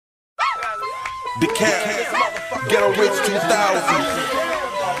The Kamp, Ghetto Rich 2000.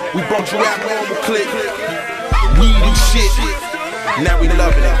 We brought you out normal click. Weed and shit. Now we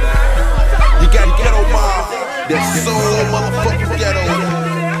loving it. You got Ghetto Mob, that's so motherfucking ghetto.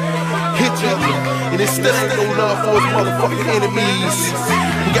 Hit you, and it still ain't no love for his motherfucking enemies.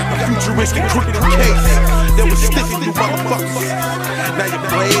 We got the futuristic crooked case that was sticking you motherfuckers. Now you're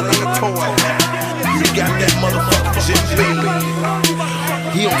playing on a toy. You got that motherfucking Jim B.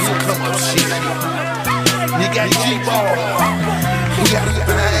 He on some come up shit. You got G-Ball. He got a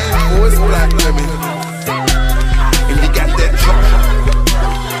thing for his black women. And you got that trouble.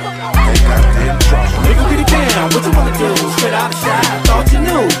 That goddamn trouble. Nigga, we the Kamp, what you wanna do? Straight out of shot, thought you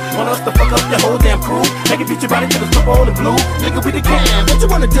knew. Want us to fuck up your whole damn crew? Make it beat your body till it's purple and blue. Nigga, we the Kamp, what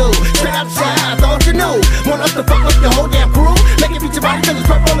you wanna do? Straight out of shot, thought you knew. Want us to fuck up your whole damn crew? Make it beat your body till it's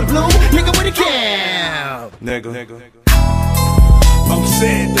purple and blue. Nigga, we the Kamp. Nigga. I'm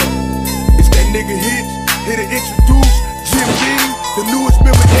saying though, it's that nigga Hitch, here to introduce Jim B, the newest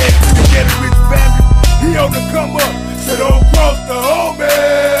member head to the Ghetto Rich family. He on the come up, so don't cross the homie.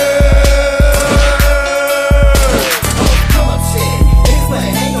 Come up shit, niggas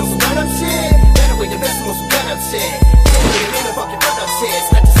playing hang on some run up shit. Better with your best on some run up shit. Niggas in the fucking run up shit,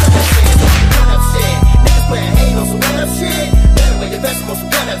 snatch the sun up shit, run up shit. Niggas playing hang on some run up shit. Better with your best on some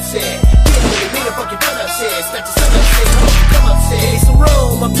run up shit. Niggas in the fucking run up shit, snatch the sun up shit. Come up shit, need some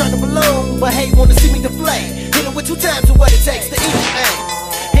room, I'm trying to balloon, but hate wanna see me deflate. Hit him with 2 times of what it takes to eat him, ayy.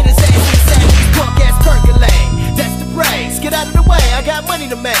 Hit his ass in the sack, these punk ass percolate. That's the praise, get out of the way, I got money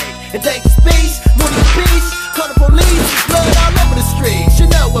to make. Endangered speech, money to peace. Call the police, blood all over the streets. You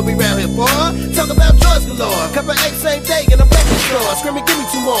know what we round here for. Talk about drugs galore. Cover 8 same day in a record store. Screaming, give me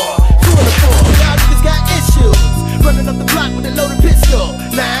 2 more. 2 and a 4. Y'all niggas got issues. Running up the block with a loaded pistol.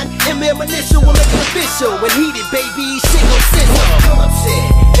 9 MM initial will make it official. When heated, baby, shit gon' sizzle. Come up shit.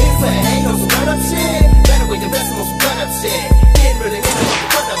 Niggas playing hang on some run up shit. Better with your best on some run up shit. Didn't really need no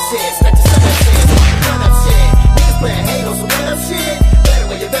run up shit. Snatch the sun up shit. Run up shit. Niggas playing hang on some run up shit. Better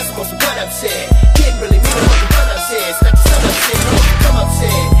with your best on some run up shit. Didn't really need no run up shit. Snatch the sun up shit. Come up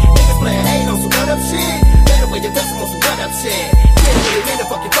shit. Niggas playing hang on some run up shit. Better with your best on some run up shit. Didn't really need no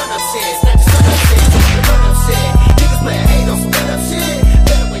fucking run up shit. Snatch the sun up shit. Run up shit. Niggas playing hang on some run up shit.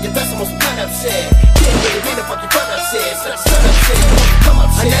 Better with your best on some run up shit. Didn't really need no fucking run up shit. Snatch the sun up shit. Come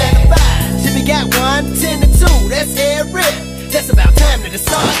up shit. 9 to 5. Jimmy got 1, 10 to 2. That's air rip. That's about time to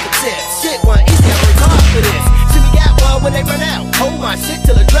decide for this. Shit, one easy, I work hard for this. Jimmy got 1 when they run out. Hold my shit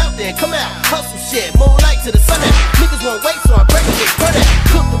till it drop, then come out. Hustle shit, moonlight to the sun out. Niggas won't wait, so I break it, run out.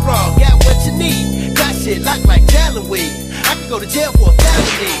 Cook the raw, got what you need. Got shit locked like Talon weed. I can go to jail for a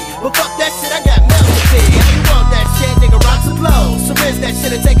felony, but fuck that shit, I got mouth to feed. If you want that shit, nigga, rocks and blows. Syringe that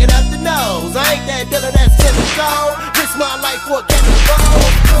shit and take it up the nose. I ain't that dealer that's 10 to go. Risk my life for a ghetto roll.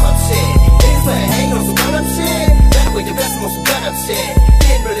 Come up shit, niggas playing hang on some run up shit. Better with your best on some run up shit.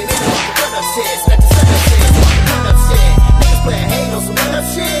 Didn't really need no run up shit. Snatch the sun up shit, run up shit. Niggas playing hang on some run up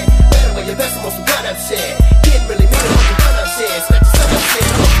shit. Better with your best on some run up shit. Didn't really need no run up shit. Snatch the sun up shit,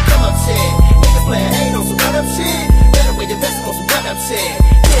 come up shit. Niggas playing hang on some run up shit. Better with your best on some run up shit.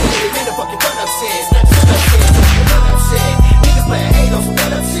 Didn't really need no fucking run up shit. Snatch the sun up shit, run up shit. Niggas playing hang on some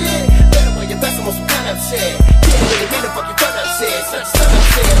run up shit. Better with your best on some run up shit. Didn't really need no fucking run up shit. Snatch the sun up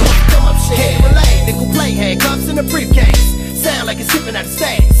shit, come up shit. Can't relate, nigga play handcuffs in a briefcase. Sound like it's shipping out of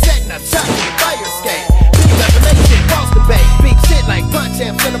state. Setting up shots in the fire escape. Big revelation, false debate. Big shit like punch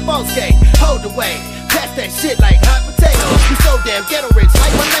amps in a false gate. Hold the weight, pass that shit like hot potatoes. We so damn ghetto rich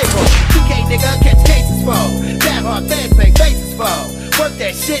like my label. PK nigga catch cases for. That hard fast make faces for. Work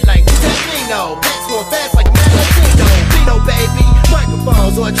that shit like Tarantino. Packs going fast like Mad Latino. Vito baby,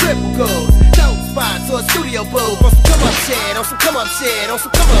 microphones or a triple gold. Dope spots or a studio booth. On some come up shit, on some come up shit, on some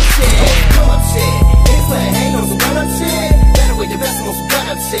come up shit. Come up shit, niggas playing hang on some run up shit. Better with your best on some run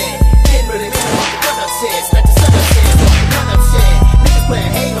up shit. Didn't really need no run up shit. Snatch the sun up shit, run up shit. Niggas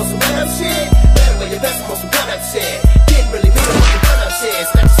playing hang on some run up shit. Better with your best on some run up shit. Didn't really need no run up shit.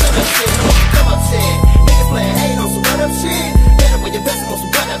 Snatch the sun up shit, come up shit. Niggas playing hang on some run up shit. Better with your best on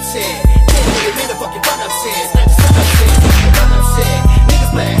some run up shit. Didn't really need no fucking run up shit. Snatch the sun up shit, run up shit.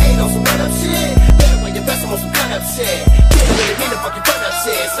 Niggas playing hang on some run up shit. Better with your best on some run up shit. Didn't really need no fucking run up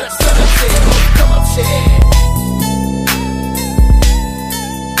shit. Snatch the sun up shit, come up shit.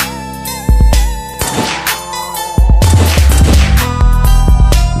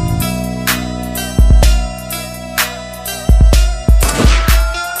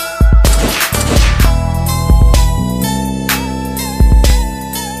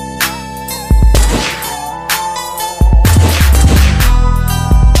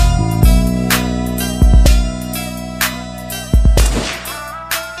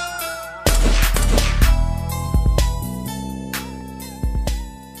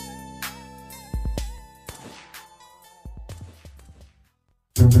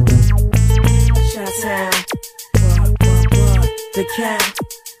 Kamp,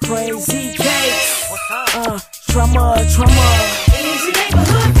 crazy cakes. Trauma. Is your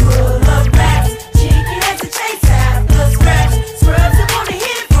neighborhood full of rats? Chicken has to chase after scratch. Scrubs that wanna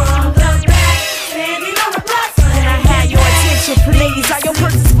hit from the back. Standing on the block. Can I have your attention, please? Are your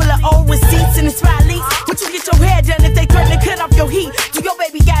purses full of old receipts and expired leaks? Would you get your hair done if they threaten to cut off your heat? Do your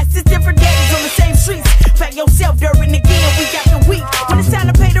baby got 6 different daddies on the same streets? Pack yourself during the game week after week. When it's time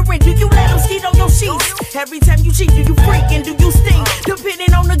to pay the rent, do you let them skid on your sheets? Every time you cheat, do you freak and do you stink?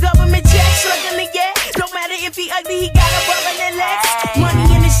 Depending on the government check, struggling yet. Don't matter if he ugly, he got a brother and legs. Money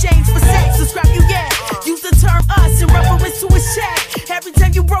in exchange for sex, subscribe you get. Use the term us in reference to his check. Every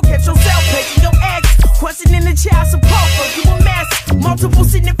time you broke, catch yourself paging your ex. Questioning the child support, for you a mess. Multiple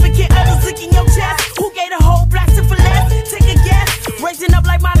significant others licking your chest. Who gave the whole blasting for less? Take a guess. Raising up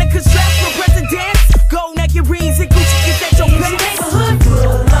like Monica's dress for president. Gold naked rings and Gucci, get that your best. Neighborhood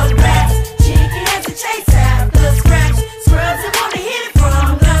full of rats. Chicken has to chase after scratch. Scrubs that wanna hit it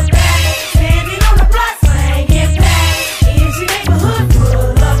from the back. Standing on the block, slanging back. Is your neighborhood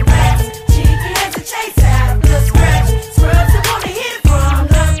full of rats? Chicken has to chase after scratch. Scrubs that wanna hit it from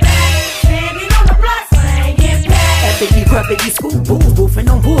the back. Standing on the block, slanging back. Epic, crappy, school, boofing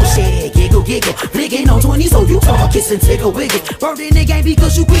on bullshit. Giggle, flicking on 20, so you talk, kiss and tickle, wiggle. Bird in the game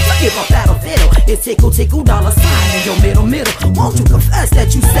because you quick to give a battle fiddle. It's tickle, dollar sign in your middle. Won't you confess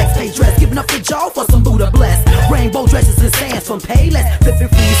that you sex pay dress? Giving up the jaw for some Buddha bless. Rainbow dresses and sands from Payless. Flipping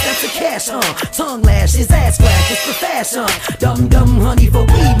free steps of cash, tongue lash, his ass flash, it's the fashion. Dumb honey for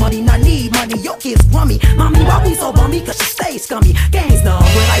weed money, not need money. Your kids crummy. Mommy, why we so bummy? Cause she stays scummy. Gangs numb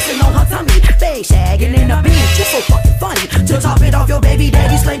with icing on her tummy. Fake shagging in the bench, you're so fucking funny. To top it off, your baby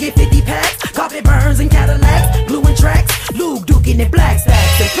daddy slinging 50 packs. Carpet burns and Cadillacs, blue and tracks, Luke duking in black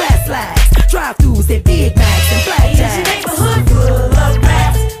stacks and flat slacks, drive-thrus and Big Macs and blackjacks. Is your neighborhood full of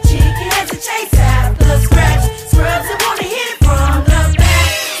rats? Chicken has to chase after scratch. Scrubs that wanna hit it from the back.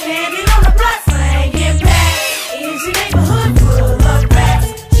 Standing on the block, slanging back. Is your neighborhood full of rats?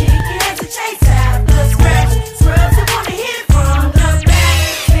 Chicken has to chase after scratch. Scrubs that wanna hit it from the back.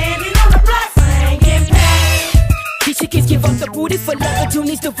 Standing on the block, slanging back. These chickens give up the booty for love.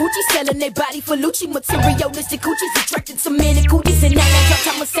 Needs the Gucci, selling their body for Lucci. Materialistic coochies, attracted some men and cooties. And now drop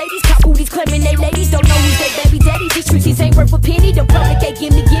top Mercedes, cop booties, claiming they ladies. Don't know who's they baby daddies. These streets ain't worth a penny. Them public, they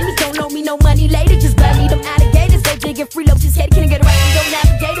gimme. Don't know me no money later. Just buy me them alligators. Go digging free loads, just head. Can I get it right? Don't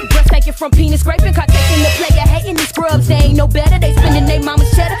navigate them. Breast making from penis scraping. Caucasian the player hating these scrubs. They ain't no better. They spending their mama's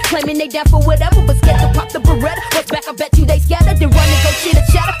cheddar. Claiming they down for whatever, but scared to pop the Beretta. What's back? I bet you they scattered. Then run and go chitter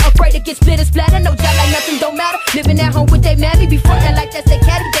chatter. Afraid to get split and splatter. No job like nothing don't matter. Living at home with they mammy. Be frontin' like that's they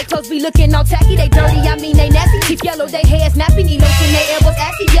caddy. They clothes be looking all tacky. They dirty, I mean they nasty. Keep yellow, they hair snapping. Lotion, they elbows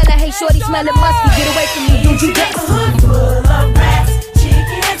assy. Yellow, hey shorty, smelling musky. Get away from me, don't you dare. Neighborhood full of rats.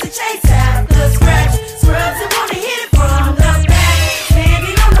 Chicken has to chase after scratch. Scrubs that wanna hit it from the back.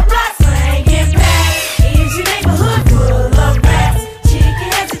 Standing on the block, slanging back. Is your neighborhood full of rats? Chicken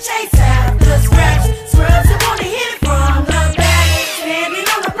has to chase after scratch. Scrubs that wanna hit it from the back. Standing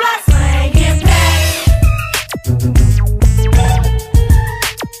on the block, slanging back.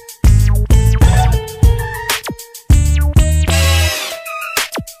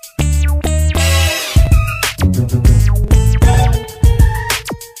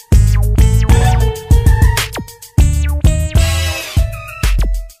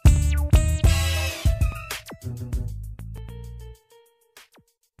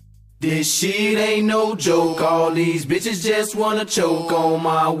 This shit ain't no joke, all these bitches just wanna choke on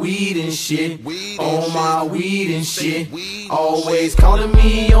my weed and shit, on my weed and shit. Always calling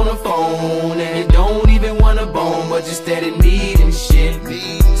me on the phone and don't even wanna bone, but just steady needing shit,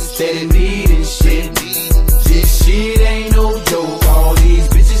 steady needing shit. This shit ain't no joke, all these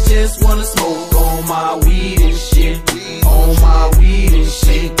bitches just wanna smoke on my weed and shit, on my weed and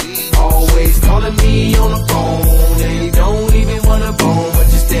shit. Always calling me on the phone and don't even wanna bone, but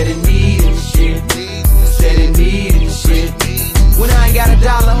just steady needing shit, steady needing shit. When I ain't got a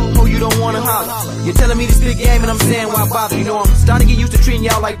dollar, oh you don't wanna holler. You're telling me to spit game and I'm saying why bother. You know I'm starting to get used to treating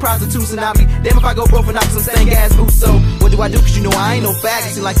y'all like prostitutes, and I be damn if I go broke for knocking some stank ass boots. So what do I do? Cause you know I ain't no fag.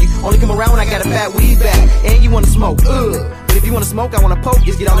 It seem like you only come around when I got a fat weed bag and you wanna smoke. But if you wanna smoke, I wanna poke.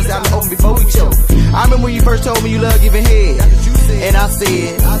 Just get all this out in the open before we choke. I remember when you first told me you love giving head, and I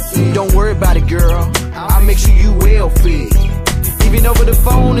said, don't worry about it, girl. I'll make sure you well fed. Even over the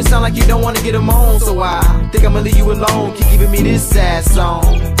phone, it sound like you don't wanna get them on, so I think I'ma leave you alone. Keep giving me this sad song.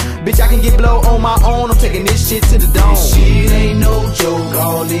 Bitch, I can get blow on my own. I'm taking this shit to the dome. This shit ain't no joke.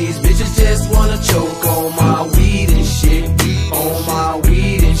 All these bitches just wanna choke on my weed and shit, on my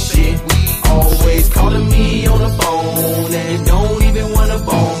weed and shit. Always calling me on the phone and don't even wanna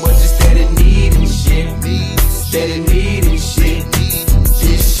bone, but just steady needing shit, steady needing shit.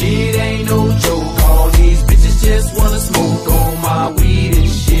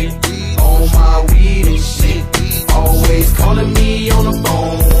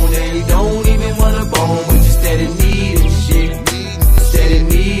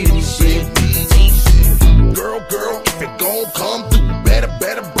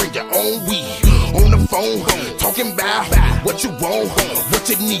 what you want, what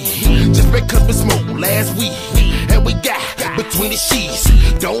you need. Just because we smoked last week, and we got between the sheets.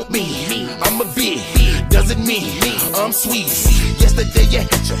 Don't mean I'm a big, doesn't mean I'm sweet. Yesterday you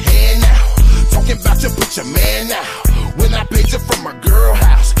had your hand out, talking about you put your man out. When I paid you from my girl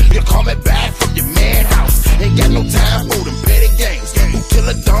house, you call me back from your man house. Ain't got no time for them petty games. Who kill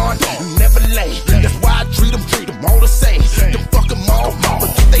a dawn, you never lay. That's why I treat them all the same. Them fuck them all,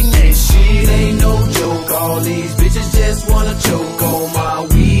 forget they name. Shit ain't no joke, all these bitches just wanna choke on my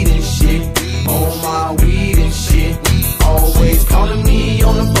weed and shit. On my weed and shit. Always calling me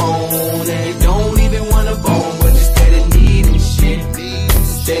on the phone, and they don't even wanna bone, but just steady needing shit.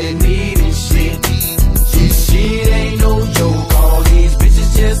 Steady needing shit. This shit ain't no joke, all these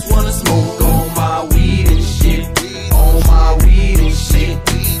bitches just wanna smoke on my weed and shit. On my weed and shit.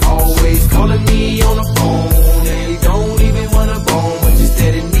 Always calling me on the phone, and they don't even wanna bone, but just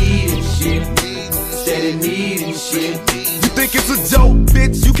steady needing shit. Steady needing shit. You think it's a joke,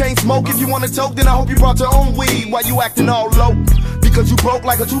 bitch? You can't smoke if you wanna toke, then I hope you brought your own weed. Why you acting all low? Because you broke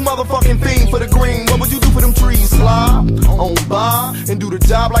like a true motherfucking fiend for the green. What would you do for them trees? Slide on by and do the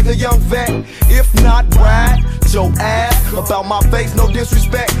job like a young vet. If not, ride your ass about my face, no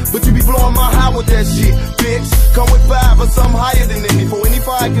disrespect, but you be blowing my high with that shit, bitch. Come with 5 or something higher than any. For any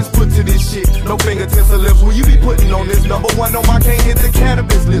fire gets put to this shit. No fingertips or lips. Will you be putting on this? Number 1 on my can't hit the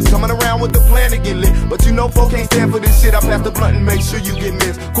cannabis list. Coming around with the plan to get lit, but you know folk can't stand for this shit. I pass the blunt and make sure you get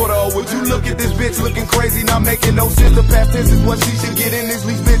missed. Quarter, would you look at this bitch looking crazy, not making no sense? The past tense is what she should get in. These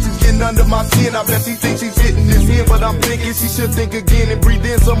bitches getting under my skin. I bet she thinks she's hitting this here, but I'm thinking she should think again and breathe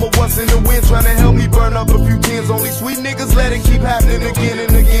in some of what's in the wind, trying to help me burn up a few tins. Only sweet niggas let it keep happening again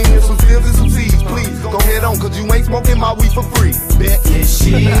and again. Here's some stems and some seeds, please. Go ahead on, cause you ain't smoking my weed for free, bitch. This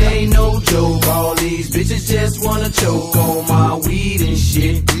shit ain't no joke, all these bitches just wanna choke on my weed and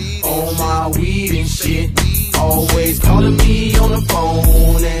shit. On my weed and shit. Always calling me on the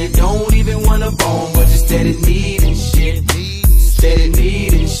phone, and they don't even wanna bone, but just steady needing shit. Steady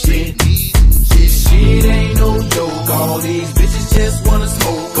needing shit. This shit ain't no joke, all these bitches just wanna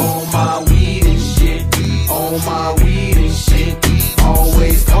smoke on my weed and shit. On my weed and shit.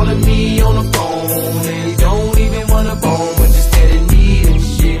 Always calling me on the phone, and they don't even wanna bone, but just steady needing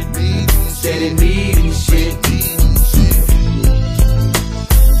shit. Steady needing shit.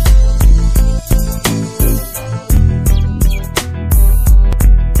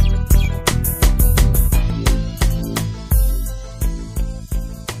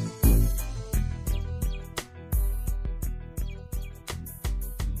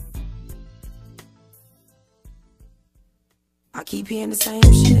 I keep hearing the same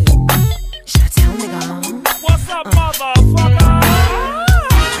shit. Shut down, nigga. What's up, motherfucker?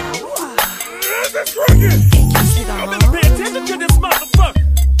 This is crooked. I better pay attention to this motherfucker.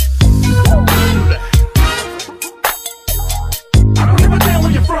 I don't give a damn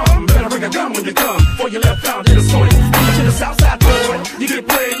where you're from. Better bring a gun when you come. Before you left out, hit a story. Come to the south side, boy. You get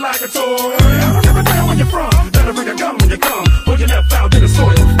played like a toy. I don't give a damn where you're from. Better bring a gun when you come. Before you left out, hit a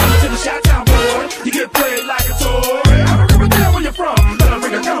story. Come to the shot town, boy. You get played like a toy. I don't give a damn where you're from. Better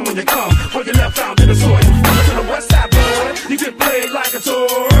bring a gun when you come. Before you left out, hit a story. Come to the west side, boy. You get played like a toy.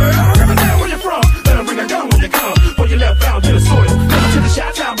 I don't give a damn where you're from. Better bring a gun when you come. Before you left out, hit a story. Come to the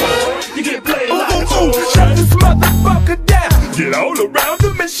shot town, boy. You get played like a toy. Shut this motherfucker down. Get all around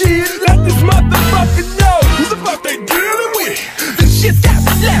the machine. Let this motherfucker know who the fuck they dealing with. This shit's got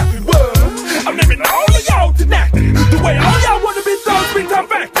me laughing, word. I'm naming all of y'all tonight. The way all y'all wanna be thugs, be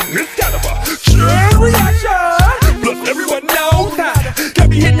tough acting. It's kind of a chain reaction. Plus everyone knows how to got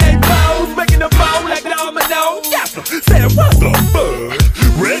me hitting they balls, making the ball like domino. Yes, say what the fuck?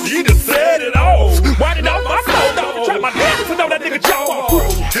 Ready to set it off. Winding off my soul, dog. Try my dance to know that nigga jaw.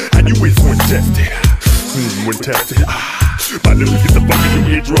 And you is when tested. When tested. My lips get the fuck in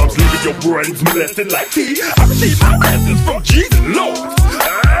your eardrums, leaving your brains molested like tea. I receive my lessons from Jesus Lord.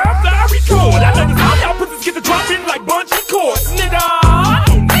 After I record, I know how y'all pussies get to dropping like bungee cords, nigga. I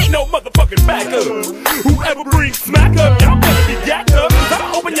don't need no motherfucking backup. Whoever brings smack up, y'all better be jacked up.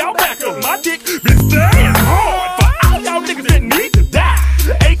 I'ma open y'all back up. My dick been staying hard for all y'all niggas that need to die.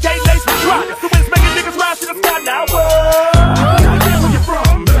 AK lace with rockets, the wind's making niggas rise to the sky now. I don't care where you're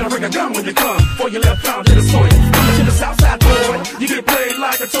from, better bring a gun when you come. Before you left out, hit a story. Coming to the south side, boy. You get played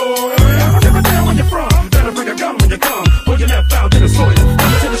like a toy. I don't give a damn where you're from. Better bring a gun when you come. Before you left out, hit a story.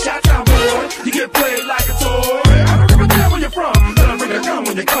 Coming to the shot town, boy. You get played like a toy. I don't give a damn where you're from. Better bring a gun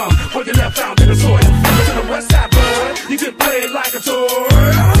when you come. Before you left out, hit a story. Coming to the west side, boy. You get played like a toy.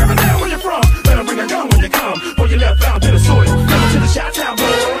 I don't give a damn where you're from. Better bring a gun when you come. Before you left out, hit a story. Coming to the shot town,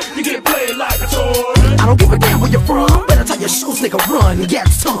 boy. You get played like a toy. I don't give a damn where you're from. Better tie your shoes, nigga, run.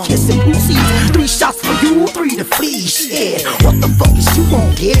 Gas tongue, kissing pussies. 3 shots for you, 3 to flee. Shit. shit. What the fuck is you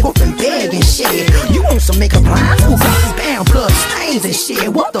on, kid? Go and beg and shit. You want some makeup lines? Who got some damn blood stains and shit?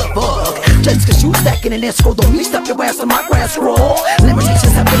 What the fuck? Just cause you stacking an escrow, don't mean stop your ass on my grass roll.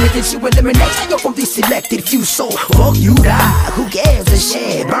 Limitations have limited you elimination. You're from these selected few, so fuck you die. Who cares a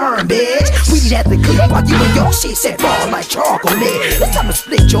shit? Burn, bitch. We need at the clip while you and your shit set fall like charcoal lead. It's time to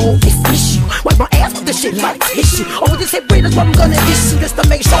split your issue. Wipe my ass with the shit like tissue. Oh, this hit read is what I'm gonna issue. Just to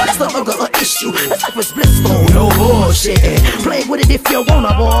make sure that's no longer an issue. It's like it's blissful, no bullshit. Play with it if you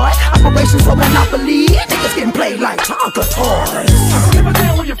wanna, boy. Operations for Monopoly. Niggas getting played like Tonka toys. I don't give a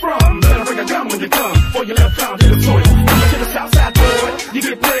damn where you're from. Better bring a gun when you come. For your left found in the soil. Coming to the south side, boy. You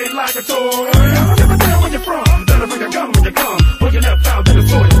get played like a toy. I don't give a damn where you're from. Better bring a gun when you come. For your left found in the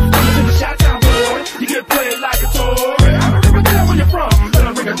soil. Coming to the shot town, boy. You get played like a toy. I don't give a damn where you're from.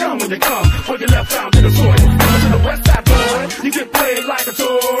 Better bring a gun when you come. For your left found in the soil. Coming to the west side, boy. You get played like a toy.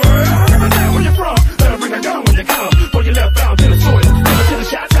 I don't give a damn where you're from. Better bring a gun when you come. For your left found in the soil. Coming to the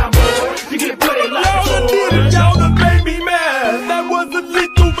shot town, boy. You get played like a toy. Y'all done made me mad. That was a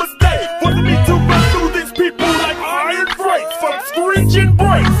lethal mistake. Wasn't me to run through these people like iron freight. Fuck screeching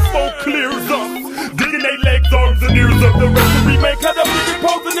brakes. Smoke clears up. Digging they legs, arms, and ears up. The recipe may cut up. We be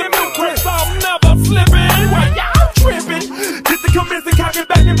posing in milk crates. I'm never slipping. Why y'all tripping? Get the convincing, cocking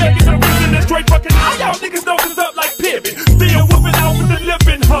back and making the reason. And straight fucking out. Y'all niggas know this up like pivot. Still whooping out with the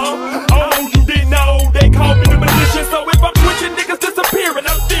living, huh? Oh, you didn't know. They call me the magician. So if I'm twitching, niggas disappearing.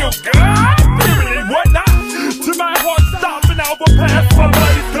 I'm still God-fearing and whatnot. To my heart stopping out for past my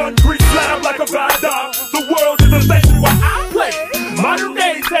body's concrete slab like a viaduct. The world is a station where I play. Modern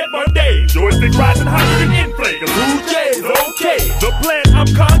days had Monday. Joystick rising higher than inflate. The Blue Jays, okay. The plan I'm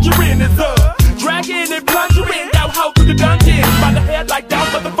conjuring is dragging and plunging down how to the dungeon. By the head like down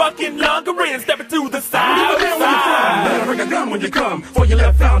motherfucking Lungarin. Stepping to the side. Better bring a gun when you come. For your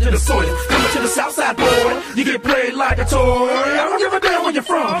left found in the soil. Coming to the south side, boy. You get played like a toy. I don't give a damn where you're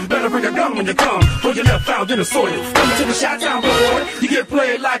from. Better bring a gun when you come. For your left found in the soil. Coming to the shot town, boy. You get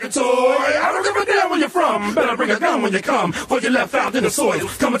played like a toy. I don't give a damn where you're from. Better bring a gun when you come. For your left found in the soil.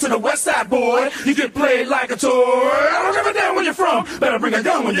 Coming to the west side, boy. You get played like a toy. I don't give a damn where you're from. Better bring a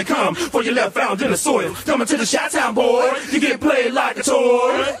gun when you come. For your left found in the soil. Coming to the shot town, boy. You get played like a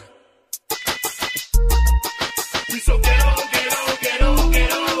toy. We so ghetto, ghetto, ghetto,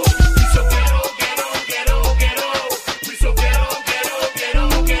 ghetto. We so ghetto, ghetto, ghetto, ghetto. We so ghetto, ghetto,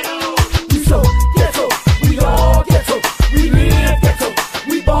 ghetto, ghetto. We so ghetto, we all ghetto. We live ghetto,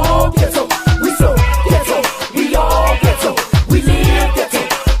 we ball ghetto. We so ghetto, we all ghetto. We live ghetto,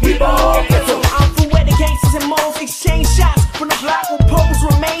 we ball ghetto. I'm from where the gangsters and moles exchange shots. From the block where poles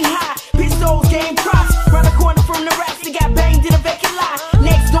remain high. Pistols, game props. Round the corner from the raps, they got banged in a vacant lot.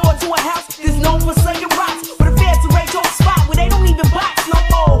 Next door to a house that's known for slinging rocks. With a fair to rate your spot where they don't even box no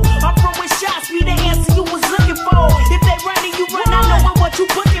more. I'm from where shots be the answer you was looking for. If they running, you run, I know what you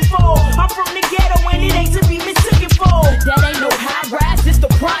looking for. I'm from the ghetto and it ain't to be mistaken for. That ain't no high rise, it's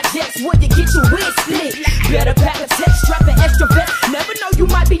the projects where you get your wig split. Better pack a text, strap an extra vest. Never know you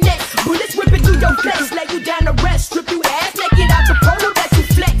might be next. Bullets ripping through your flesh, lay you down to rest, strip you ass naked out the polo that you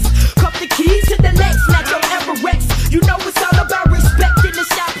flex. Cuff the keys to the next, snatch your Everex. You know it's all about respect in the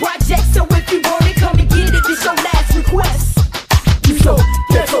shop project. So if you want it, come and get it. It's your last request. We so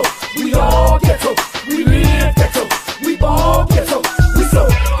ghetto, we all ghetto. We live ghetto, we ball ghetto. We so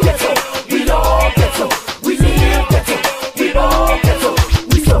ghetto, we all ghetto. We live ghetto, we ball ghetto.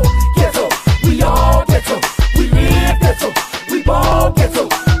 We so ghetto, we all ghetto. We live ghetto, we ball ghetto.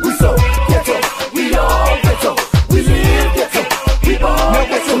 We so ghetto, we all ghetto. We live ghetto, we ball Now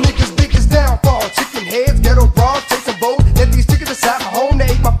what's some niggas' biggest downfall? Chicken heads, ghetto bras, chasing bows. Let these chickens aside my home. They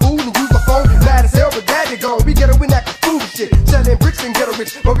ate my food and used my phone. Mad as hell, but that they gone. We ghetto in that food shit. Selling bricks and ghetto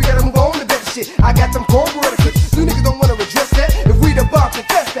rich, but we gotta move on to better shit. I got them corporate clips. You niggas don't wanna address that. If we the bomb,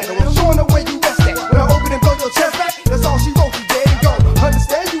 confess that. I'm showing the way you rest that. When I open and blow your chest back, that's all she wrote. You dead and gone.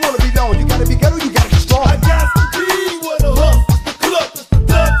 Understand you wanna be known. You gotta be ghetto, you gotta be strong. I got to be where the hustle, the club, the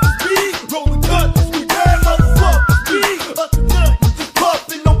thug, the speed, rolling guns, we bad motherfuckers, we us the nut, just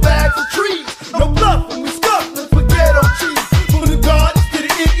puffing, no bags of trees, no bluffing, we scuffing for ghetto cheese. From the gardens to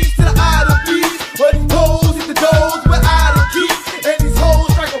the Indies to the idle bees, where these hoes hit the doors, where I the keys, and these hoes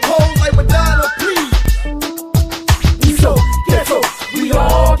strike a pose like Madonna, please.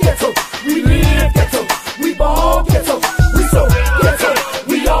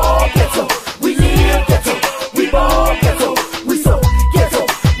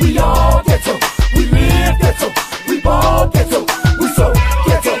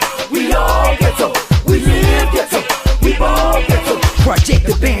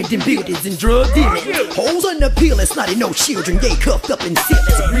 in buildings and drug dealing. Hoes unappealing, snotty, no children, gay cuffed up in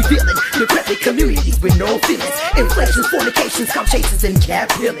ceilings, revealing decrepit communities with no feelings. Inflections, fornications, cop chases, and cat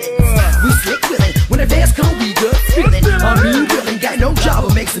pillings. We slick willing, when advance come, we good feeling. I'm mean willing, got no job,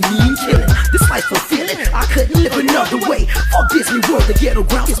 but makes a mean killing. This life fulfilling, I couldn't live another way. Fuck Disney World, the ghetto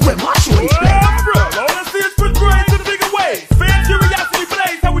ground is where my shorty play. All I see is first grade to the bigger way. Fan curiosity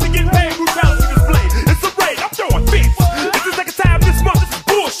blaze, how we get paid, brutality display. It's a raid, I'm throwing fists. It's the second time this month, this is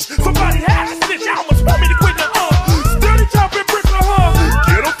bush. Somebody had to snitch, how much want me to quit the sturdy chopping bricks on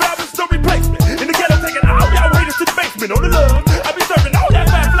Ghetto fabulous, no replacement. In the ghetto taking all y'all haters to the basement. On the love, I be serving all that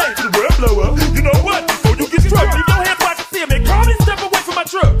fat flame to the world blower. You know what? Before you get struck, leave your hand where I can see him and call me step away from my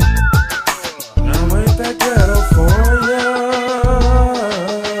truck. Now ain't that ghetto for ya?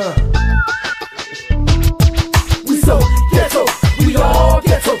 We so ghetto, we all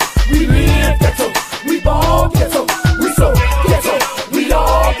ghetto, we live ghetto, we ball ghetto. We so ghetto, we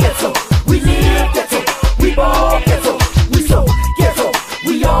all ghetto, we live ghetto, we ball ghetto. We so ghetto,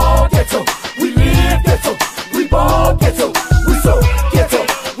 we all ghetto, we live ghetto, we ball ghetto. We so ghetto,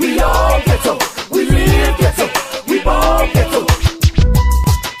 we all ghetto, we live ghetto, we ball ghetto.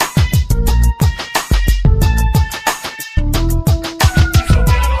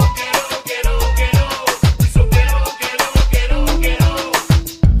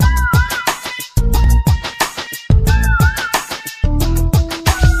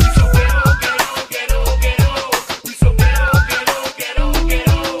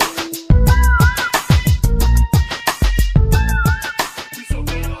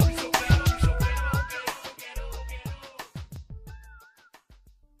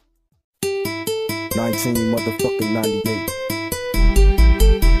 Motherfucking 98.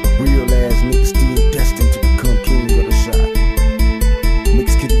 Real ass niggas still destined to become king of the shot.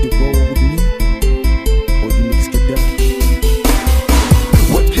 Niggas can either roll with me, or you niggas get down.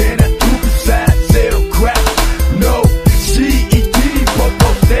 What can I do besides sell crack? No, CED, Popo,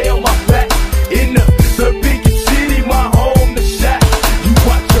 stay on my back. In the biggest city, my home, the shack. You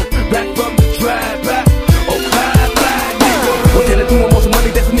watch your back from the drive back. Oh, fly, nigga. What can I do? I'm on some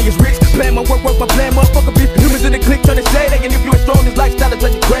money, that's when niggas rich. Plan my work, my plan, motherfucker, bitch. Humans in the clique, trying to say they can if you ain't strong, this lifestyle is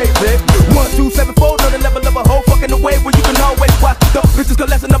like you crazy. 1, 2, 7, 4, know the level of a whole fucking away where you can always watch the dope. Bitches go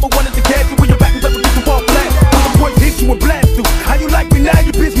lesson number 1 is the cash. When your back is up against the wall, blast. I'm boys hit you and blast you. How you like me now,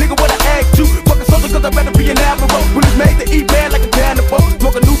 you bitch, nigga, what I asked you? Fucking soldier, cause I'd rather be an admiral. When it's made to eat bad like a cannibal.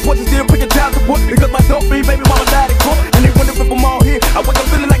 Smoking new poison, still bringing child support. Because my dope free, baby mama died in court. And they wonder if I'm all here. I wake up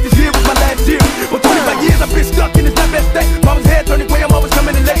feeling like this year was my last year. For 25 years, I've been stuck in this not best state. Mama's head turning gray, I'm always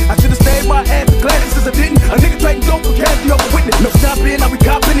coming in late. I should've stayed my ass in class since I didn't. A nigga trading dope for cash, you over witness. No stopping, I'll be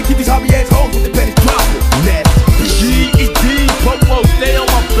copping and keep these hobby ass hoes with the pennies dropping. GED, Popo, stay on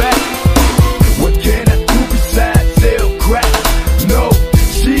my back. What can I do besides sell crack? No,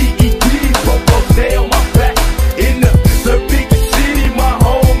 GED, Popo, stay on my back. In the biggest city, my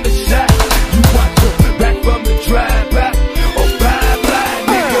home, the shack. You watch your back from the drive back. Oh, bye,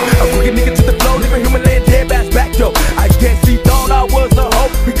 nigga. I'm bringing nigga to the floor, living human land, dead back, yo. I guess he thought I was a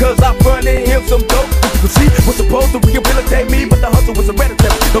hoe because I fronted him some dope. You see, was supposed to rehabilitate me, but the hustle was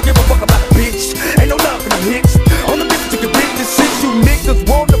hereditary. Don't give a fuck about a bitch. Ain't no love in them hits. On the bitch, you can bitch this shit. You niggas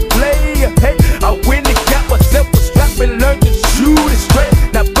wanna play. Hey, I went and got myself a strap and learned to shoot it straight.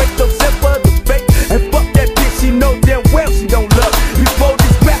 Now break yourself for the fake. And fuck that bitch, she know damn well she don't love. Before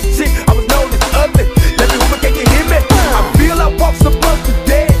this rap shit, I was known as ugly. Let me over, can you hear me? I feel I walk some months to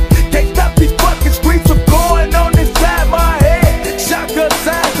dead. Can't stop these fucking streets from going on inside my head. Shotgun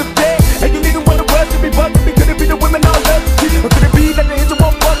signs of dead. And you niggas wanna rush to be bugging me. Could it be the women all love the shit? Or could it be that the hits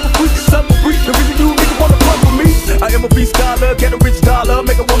won't fuck with free? Something free. The reason you niggas wanna fuck with me. I am a beast scholar, get a rich dollar,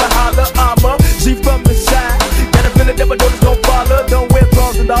 make a woman holler. I'm a G from the side. Got a feeling that my daughters gon' follow. Don't wear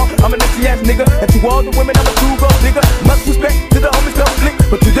drawers at all. I'm an empty ass nigga. And to all the women, I'm a true gold nigga. Much respect to the homies don't flick,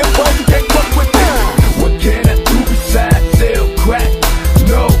 but to them boys you can't fuck with them. What can I do besides sell crack?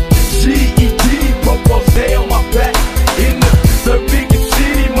 No, GED, Popo, stay on my back. In the biggest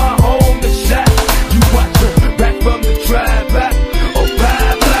city, my home, the shack. You watch your back from the drive back. Oh,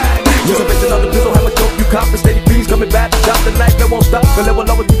 bye, nigga. Yes, I'm bitching on the bizzle, how much dope you cop, and steady bees coming back to shop the night that won't stop. The level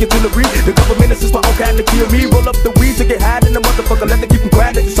always be artillery. The government is my own kind of kill me. Roll up the weed to get high in the motherfucker, let them keep them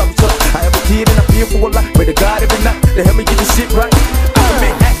quiet, they just something tough. I have a kid and I feel for a lot. Pray to God every night to help me get this shit right. I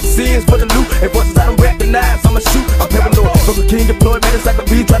commit actions for the loot, and voices I don't recognize, I'ma shoot. I'm paranoid, from a king employed, man, it's like a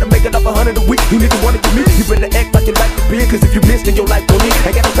bee, try to make it up 100 a week. You niggas wanna get me, you better act like you like the beer, cause if you miss, then your life gon' need.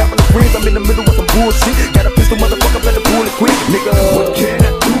 Ain't got no time for the friends, I'm in the middle of some bullshit. Got a pistol, motherfucker, better pull it quick, nigga. What can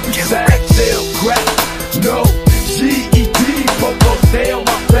I do besides sell crack? No, GED, Popo, stay on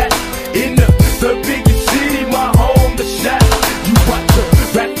my back. In the biggest city, my home, the shack. You watch your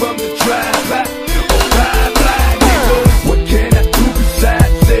back from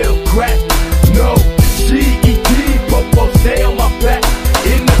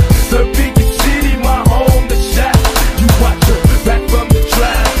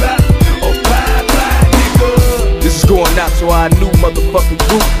motherfucking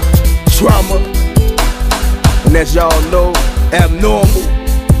group, Trauma. And as y'all know, Abnormal,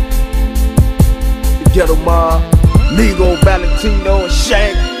 the Ghetto Mob, Migo, Valentino, and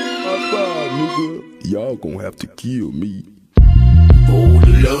Shank. Y'all gonna have to kill me. For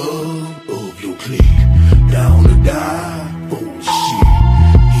the love of your clique, down to die for the shit.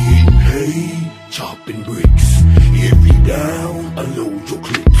 Getting paid, chopping bricks. If you down, I load your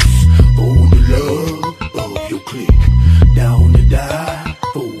clips. For the love of your clique, down to die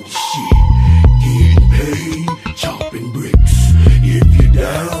for the shit. Getting paid, chopping bricks. If you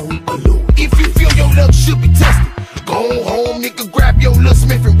down, I load. If you feel your luck should be tested, go home, nigga, grab your little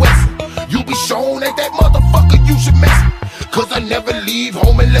Smith & Wesson. You be shown that motherfucker you should mess with. Cause I never leave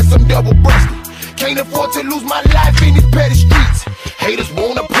home unless I'm double-breasted. Can't afford to lose my life in these petty streets. Haters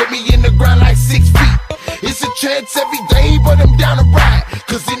wanna put me in the ground like 6 feet. It's a chance every day, but I'm down to ride.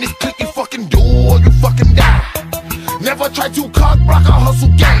 Cause in this clique you fucking do or you fucking die. Never try to cock block a hustle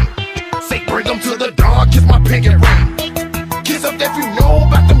game. Say bring them to the dark, kiss my pinky ring. Kiss up if you know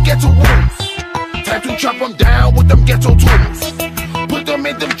about them ghetto rules. Time to chop them down with them ghetto tools. Put them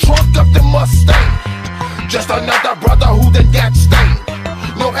in them trunk of the Mustang. Just another brother who done got stained.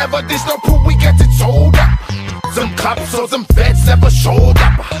 No evidence, no proof, we get it sold up. Some cops or some feds never showed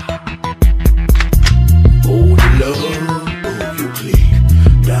up. For the love of your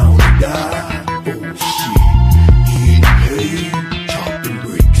clique, down to die for the shit. Getting paid, chopping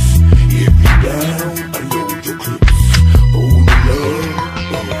bricks. If you down, I load your clips. For the love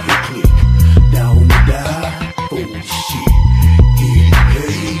of your clique, down to die for the shit. Getting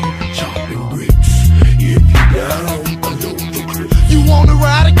paid, chopping bricks. If you down, I load your clips. You wanna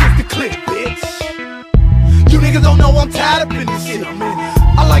ride against the clique, bitch? You niggas don't know I'm tired of this shit, man.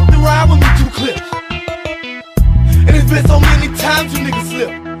 I like to ride with me 2 clips. And it's been so many times you niggas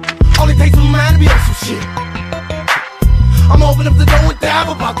slip. All it takes is a mind to be on some shit. I'm open up the door and dive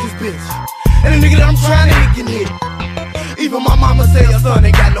about this bitch. And the nigga that I'm trying to hit can hit. Even my mama say her son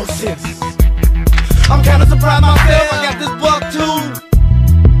ain't got no sense. I'm kinda surprised myself, I got this buck too.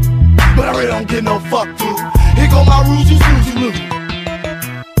 But I really don't get no fuck too. Here go my rules, you snooze, you lose.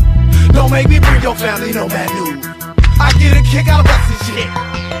 Don't make me bring your family no bad news. I get a kick out of busting shit.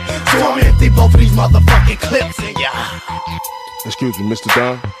 So I'm empty both of these motherfucking clips in ya. Excuse me, Mr.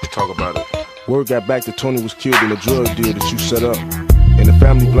 Don. Talk about it. Word got back that Tony was killed in a drug deal that you set up. And the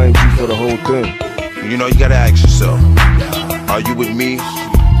family blames you for the whole thing. You know, you gotta ask yourself, are you with me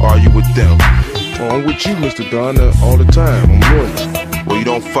or are you with them? Oh, I'm with you, Mr. Don, all the time. I'm loyal. Well, you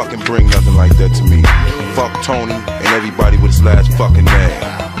don't fucking bring nothing like that to me. Fuck Tony and everybody with his last fucking name.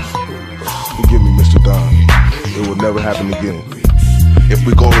 Forgive me, Mr. Don. It will never happen again. If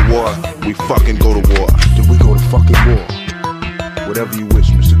we go to war, we fucking go to war. Then we go to fucking war. Whatever you wish,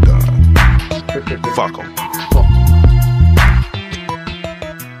 Mr. Don. Fuck 'em.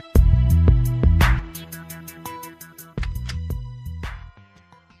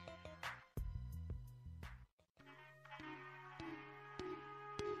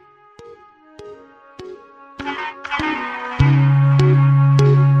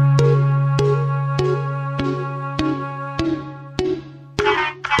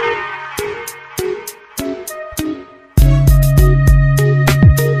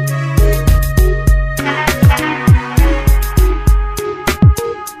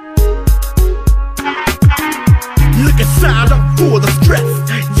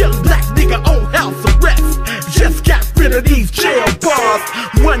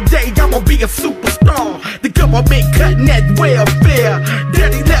 One day I'ma be a superstar. The government cutting that welfare.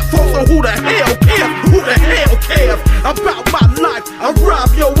 Daddy left home, so who the hell cares? Who the hell cares about my life? I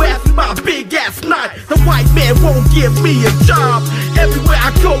rob your ass with my big ass knife. The white man won't give me a job. Everywhere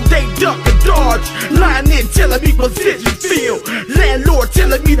I go they duck and dodge. Lying in telling me position field. Landlord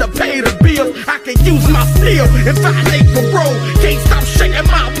telling me to pay the bill. I can use my steel and violate parole. Can't stop shaking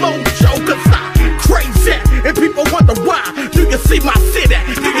my mojo, cause I'm crazy. And people wonder why. Do you see my city?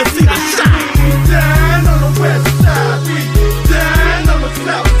 Do you see the shine? Down on the west side, we down on the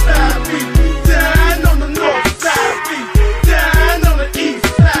south side, we down on the north side, we down on the east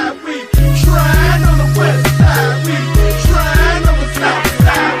side, we trying on the west side, we trying on the south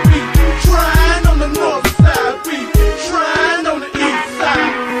side, we trying on the north side, we trying on the east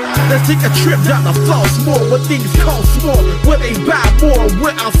side. Let's take a trip down the floss more, where things cost more, where they buy more,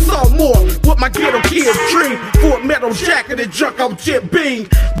 where I saw more. What my ghetto kids dream for a metal jacket and junk on Jim Beam.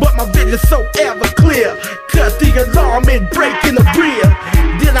 But my vision's so ever clear, cause the alarm and break in the rear.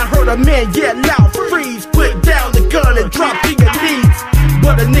 Then I heard a man yell out, freeze, put down the gun and drop to your knees.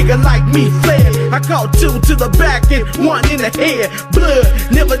 But a nigga like me fled. I caught two to the back and one in the head.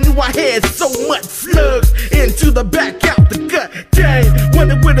 Blood, never knew I had so much slugs. Into the back, out the gut. shame.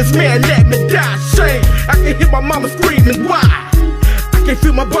 Wonder where this man let me die. Shame. I can hear my mama screaming, why? I can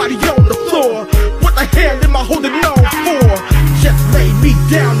feel my body on the floor. What the hell am I holding on for? Just lay me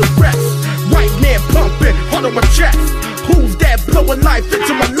down to rest. White man pumping hard on my chest. Who's that blowing life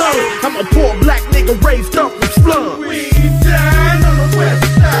into my lungs? I'm a poor black nigga raised up from slums. We dying on the west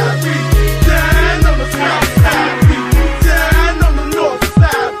side. We dying on the south side. We dying on the north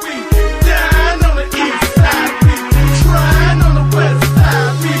side. We dying on the east side. We trying on the west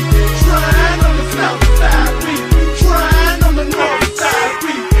side. We trying on the south side. We trying on the north side.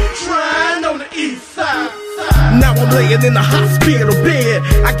 We trying on the east side. Now I'm laying in the hospital bed.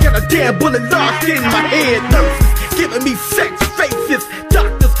 I got a damn bullet lodged in my head. Nurses giving me sex faces.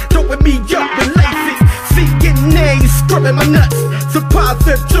 Doctors throwing me up with laces. CNAs scrubbing my nuts.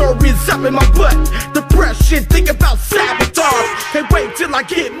 Suppositories up in my butt. Depression, think about sabotage. Can't wait till I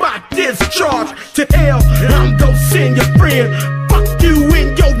get my discharge. To hell, I'm gonna send your friend. Fuck you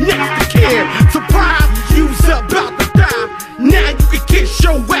and your next of kin. Surprise, you's about to die. Now you can kiss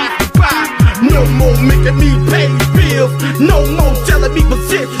your ass goodbye. No more making me pay bills. No more telling me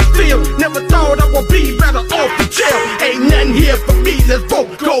positions feel. Never thought I would be better off in jail. Ain't nothing here for me, let's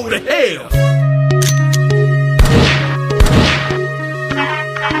both go to hell.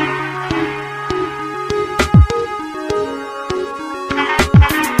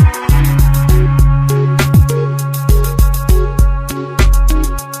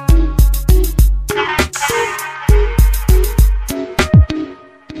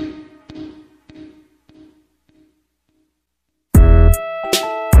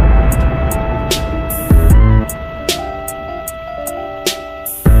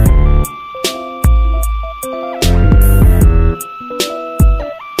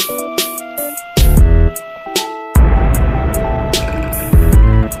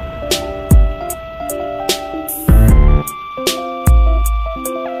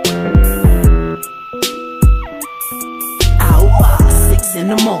 In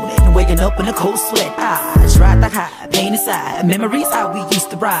the morning, waking up in a cold sweat. Eyes ride that high, pain inside. Memories how we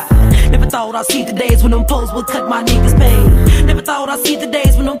used to ride. Never thought I'd see the days when them poles would cut my niggas pay. Never thought I'd see the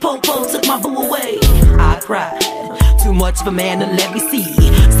days when them po-pos took my boo away. I cried, too much of a man to let me see.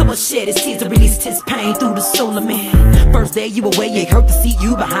 Someone shed his tears to release his pain through the soul of man. First day you away, it hurt to see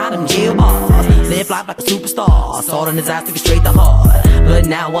you behind them jail bars. Live life like a superstar, salt in his eyes took it straight to heart. But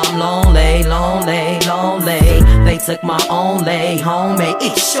now I'm lonely, lonely, lonely. They took my only homie,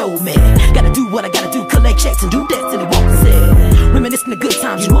 it showed me. Gotta do what I gotta do, collect checks and do that till they walk and say. Reminiscing the good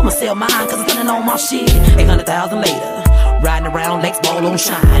times, you know I'ma sell mine, cause I'm spending all my shit. 800,000 later, riding around Lakes ball on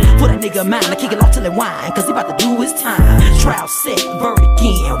shine. For that nigga mine, I kick it off till it whine, cause he about to do his time. Trial set, verdict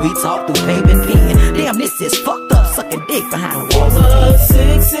again, we talk through paper and pen. Damn, this is fucked up, sucking dick behind the walls again.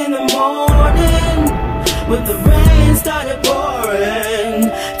 6 in the morning, when the rain started pouring.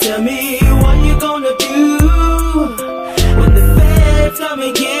 Tell me what you gonna do when the feds come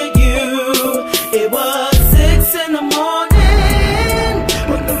and get you. It was 6 in the morning,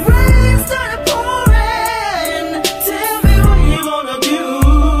 when the rain started pouring. Tell me what you gonna do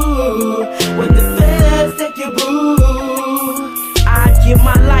when the feds take your boo. I'd give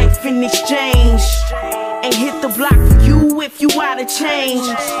my life in exchange and hit the block for you if you out of change.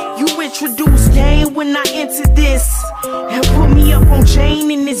 You introduced game when I entered this and put me up on chain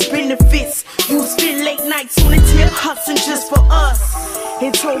and its benefits. You spent late nights on the tip hustling just for us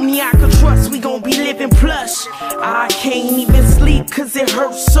and told me I could trust we gon' be living plush. I can't even sleep cause it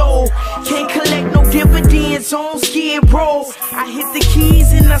hurts so. Can't collect no dividends on Skid Row. I hit the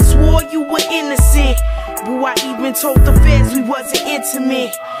keys and I swore you were innocent. Boo, I even told the feds we wasn't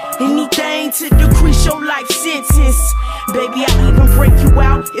intimate. Anything to decrease your life sentence. Baby, I even break you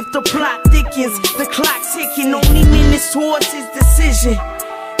out if the plot thickens. The clock's ticking, only minutes towards his decision.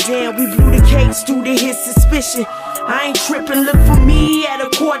 Damn, we blew the case due to his suspicion. I ain't tripping, look for me at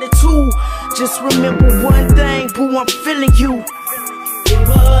 1:45. Just remember one thing, boo, I'm feeling you. It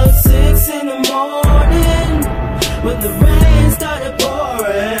was 6 in the morning, when the rain started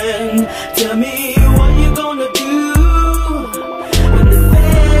pouring. Tell me what you gonna do when the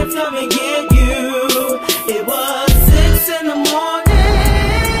feds come and get you. It was 6 in the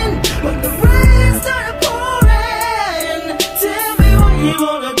morning, when the rain started pouring. Tell me what you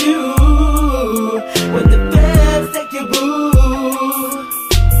gonna do when the feds take your boo.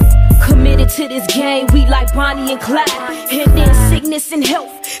 Committed to this game, we like like Bonnie and Clyde. And then sickness and health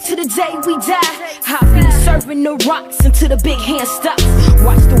to the day we die. I'll be serving the rocks until the big hand stops.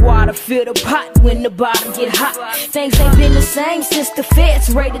 Watch the water fill the pot when the bottom get hot. Things ain't been the same since the feds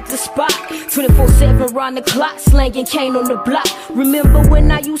raided the spot. 24/7 round the clock, slanging cane on the block. Remember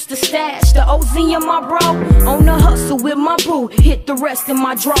when I used to stash the OZ in my bro? On the hustle with my boo, hit the rest of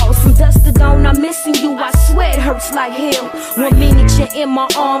my drawers. From dusk to dawn, I'm missing you, I swear it hurts like hell. 1 minute you're in my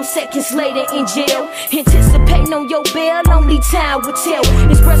arms, seconds later in jail. Anticipating on your bail, only time will tell.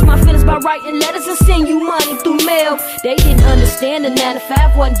 Express my feelings by writing letters and send you money through mail. They didn't understand the 9 to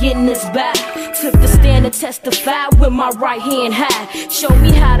 5 wasn't getting us by. Took the stand and testify with my right hand high. Showed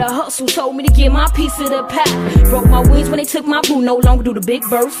me how to hustle, told me to get my piece of the pie. Broke my wings when they took my boo, no longer do the big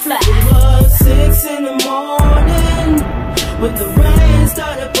birds fly. It was 6 in the morning when the rain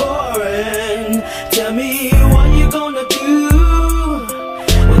started pouring. Tell me what you gonna do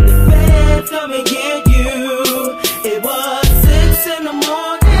when the feds come and get you. It was 6 in the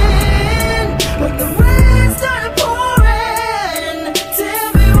morning when the rain started pouring. Tell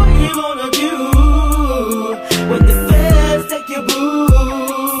me what you gonna do when the feds take your boo.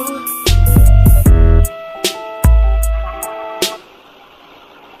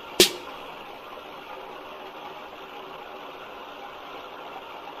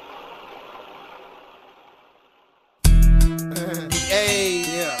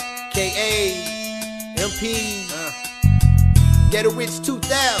 K.A. MP, Ghetto Rich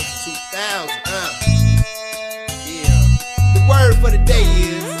 2000, yeah. The word for the day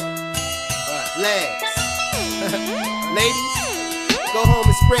is lads. Ladies, go home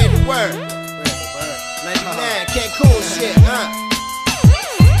and spread the word. 99, Cancun shit,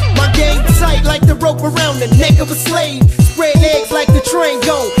 My game tight like the rope around the neck of a slave. Spread legs like the train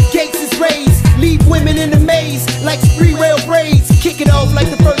gone, gates is raised. Leave women in a maze like spree rail braids. Kick it off like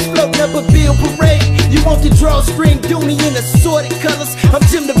the first float number bill parade. You want the drawstring dooney in assorted colors. I'm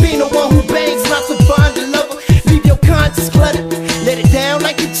Jim the Bean, the one who bangs, not to find a lover. Leave your conscience cluttered, let it down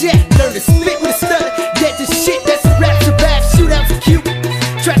like a jet. Learn to spit with a stutter. Get the shit that's a rap survive, shootouts are cute.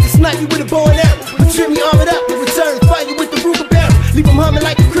 Try to snipe you with a bow and arrow, but trim me armored up in return, fight you with the Ruger barrel. Leave them humming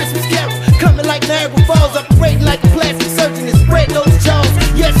like a Christmas carol, coming like Niagara Falls, operating like a plastic surgeon and spread those jaws.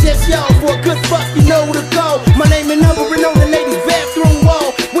 Yes, yes, y'all, for a good fuck, you know who to call. My name and number and on the ladies' bathroom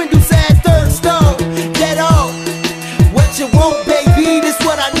wall. Window side, third stall, that all. What you want, baby, this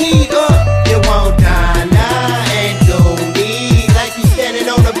what I need, You won't die, nah, and don't need. Like you standing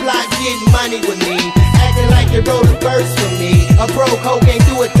on the block getting money with me. Acting like you wrote a verse for me. A broke hoe can't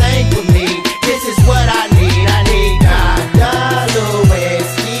do a thing for me. This is what I need dollar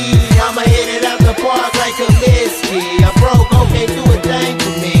whiskey. I'ma hit it out the park like a whiskey. A broke hoe can't do a thing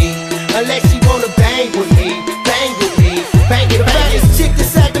for me unless she wanna bang with me, bang with me, bang it, bang it. Chick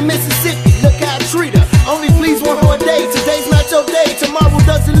this out to Mississippi, look how I treat her. Only please one more day, today's not your day. Tomorrow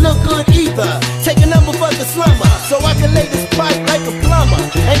doesn't look good either. Take a number for the slumber, so I can lay this pipe like a plumber.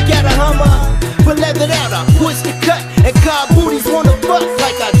 Ain't got a Hummer, but leathered out, I push the cut. And car booties wanna fuck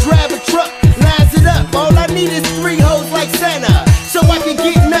like I drive a truck. Lines it up, all I need is 3 hoes like Santa, so I can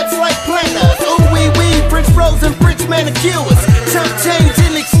get nuts like planners. Ooh wee wee, French frozen, French manicures. Chump change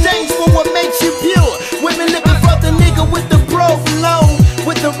in exchange for what makes you pure. Women looking for the nigga with the provolone,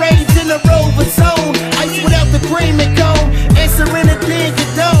 with the rage in the rover zone. Ice without the cream and cone, and serenity in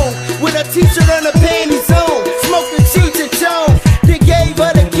your dome, with a t-shirt and a panties on. Smoking cheech and chone, they gave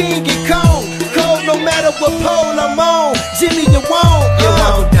her the king and cone. Cold no matter what pole I'm on. Jimmy, you won't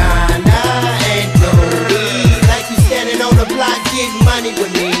die, nah, and don't leave. Like you standing on the block getting money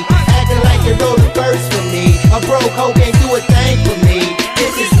with me. Acting like you wrote a verse for me. A broke hoe can't do a thing for me.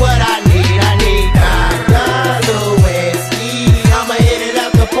 This is what I need dollar whiskey. I'ma hit it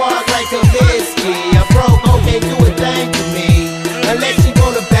out the park like a whiskey. A broke hoe can't do a thing for me unless she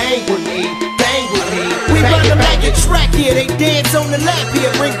wanna bang with me, bang with me. We run them like a track here, they dance on the lap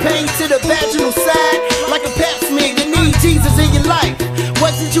here. Bring pain to the vaginal side like a pap smear. You need Jesus in your life.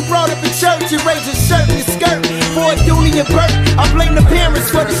 Wasn't you brought up in church? You raised your shirt and your skirt for a dooney and Bert. I blame the parents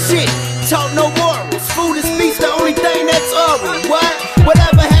for the shit. Taught no morals. Food is feast, the only thing that's oral. What?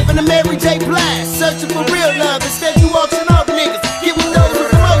 Whatever happened to Mary J. Blige? Searching for real love. Instead you auction off niggas. Get with those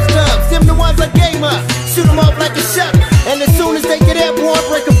with the most dubs. Them the ones I game up. Shoot them off like a shuttle. And as soon as they get airborne,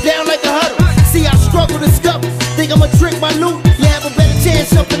 break them down like a huddle. See I struggle to scuffle. Think I'ma trick my loot? You have a better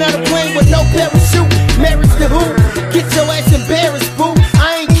chance jumping out of plane with no parachute. Marriage to who? Get your ass embarrassed, boo.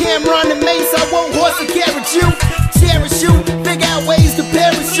 I ain't Cameron the Mace, I won't horse or carrot you. Cherish you, figure out ways to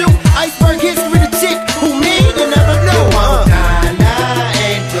parachute. Iceberg history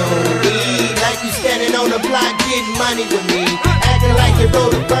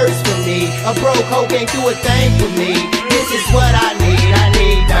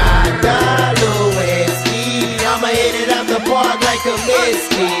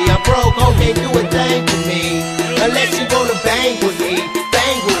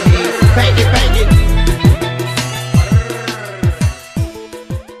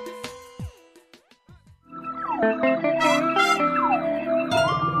Your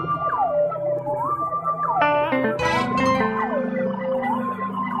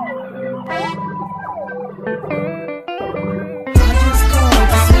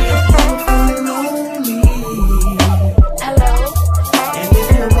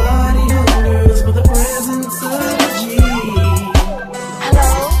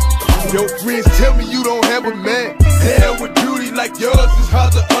friends tell me you don't have a man. Hell with beauty like yours is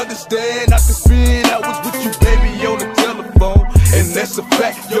hard to understand. I can spend hours with you, baby, on the telephone. And that's a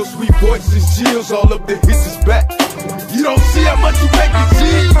fact, your sweet voice is chills, all of the hits is back. You don't see how much you make me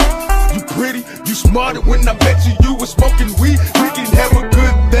see. You pretty, you smarter. When I met you, you were smoking weed. We can have a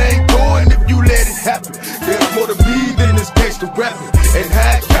good thing going if you let it happen. There's more to me than this gangsta rapping and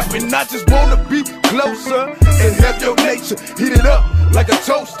high capping. I just wanna be closer and have your nature heat it up like a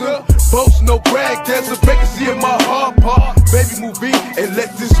toaster. Boast no brag, there's a vacancy in my heart part. Baby, move in and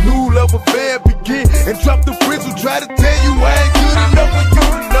let this new love affair begin. And drop the friends who try to tell you I ain't good enough for you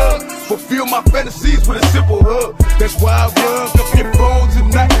to love. Fulfill my fantasies with a simple hug. That's why I run up your phone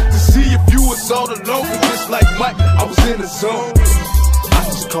tonight to see if you was all alone. Cause just like Mike, I was in the zone. I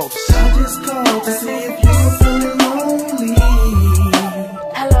just called to see if you were feeling lonely.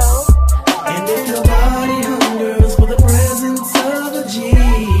 Hello. And if your body hungers for the presence of a G.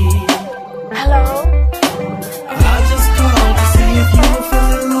 Hello. I just called to see if you were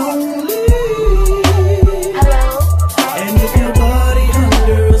feeling lonely. Hello. And if your body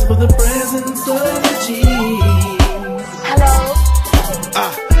hungers for the presence of a G. Hello. I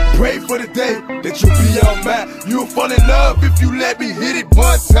pray for the day that you'll be on mine. You'll fall in love if you let me hit it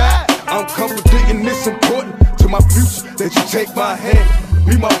one time. I'm confident and it's important to my future that you take my hand,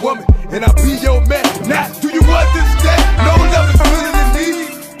 be my woman, and I'll be your man. Now, do you understand? No love is good than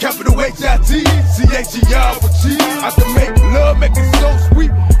need. Capital H-I-T, C-H-E-R with G. I can make love, make it so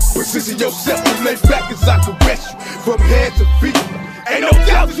sweet. Position yourself and lay back as I caress you from head to feet. Ain't no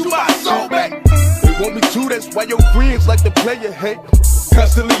doubt that you my soulmate. They want me to, that's why your friends like to play your hate.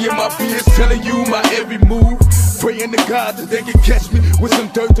 Constantly in my BS telling you my every move. Praying to God that they can catch me with some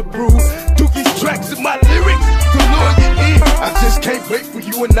dirt to prove. Dookie's tracks and my lyrics to lure you in. I just can't wait for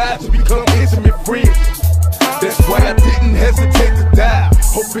you and I to become intimate friends. That's why I didn't hesitate to die.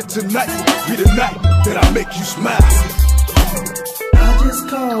 Hoping tonight will be the night that I make you smile. I just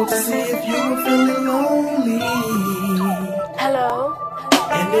called to see if you were feeling lonely. Hello.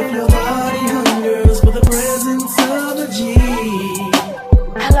 And if your body hungers for the presence of a G.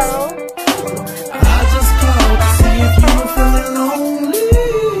 Hello. I just called to see if you were feeling lonely.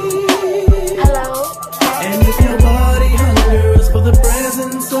 Hello. And if your body hungers for the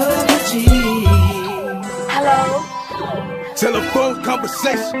presence of a G. Hello. Telephone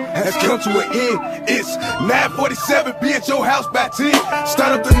conversation has come to an end. It's 9:47, be at your house by 10.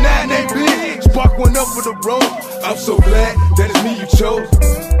 Start up the 9-8 bin, spark one up for the road. I'm so glad that it's me you chose.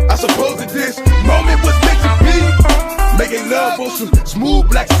 I suppose that this moment was meant to be. Making love on some smooth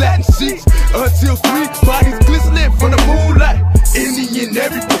black satin sheets until 3 bodies glistening from the moonlight. Any and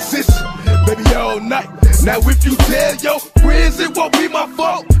every position, baby, all night. Now if you tell your friends it won't be my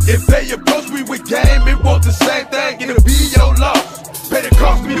fault. If they approach me with game, it won't the same thing. It'll be your loss. Better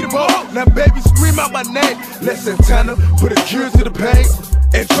cost me the most. Now baby, scream out my name. Let Santana put a cure to the pain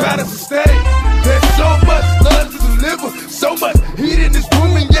and try to sustain. There's so much love to deliver, so much heat in this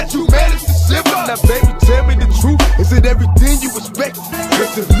room, and yet you managed to simmer. Now baby, tell me the truth. Is it everything you expect?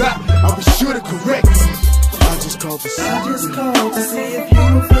 Cause if not, I'll be sure to correct. I just called to see. I just called to see if you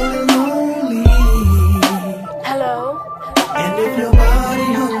were feeling lonely. Hello. And if your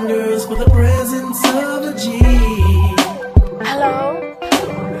body hungers for the presence of a G. Hello.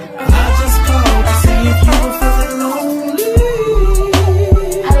 I just called to see if you were feeling lonely.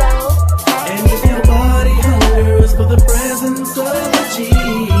 Hello. And if your body hungers for the presence of a G.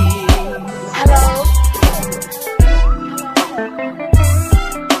 Hello.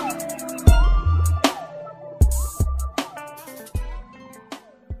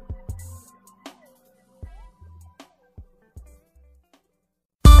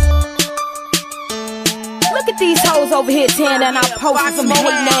 Look at these hoes over here tearing down our posters, some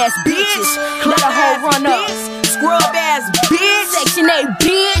hating ass bitches. Let a hoe run up. Scrub ass bitch. Section 8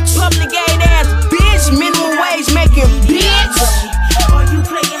 bitch. Public aid ass bitch. Minimum wage making bitch. All you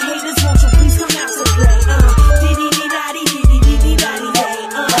playin' haters, won't you please come out to play? Diddy-dee-diddy, diddy-dee-diddy, hey.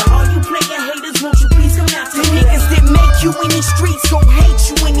 All you playin' haters, won't you please come out to play? The niggas that make you in these streets gon' hate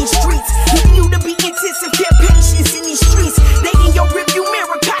you in these streets. Need you to be intensive, get patience in these streets. They in your rearview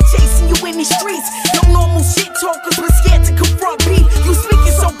mirror, caught chasing you in these streets. No normal shit talkers, but scared to confront beef. You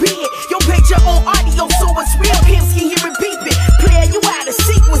speaking so big, your page your own audio, so it's real. Pimps can hear it beeping. Player, you out of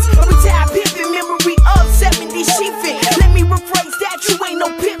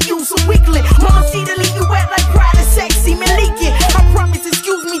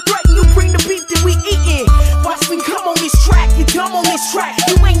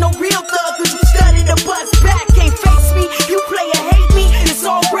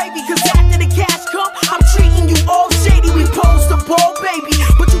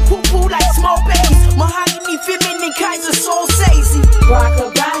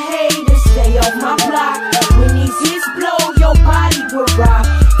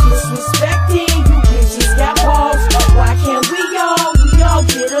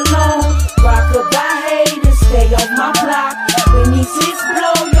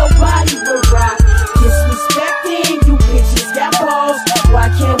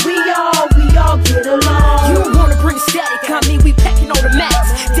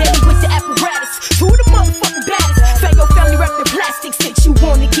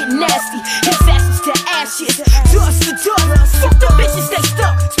to get nasty. His ashes to ashes, dust to dust. Fuck the bitches, they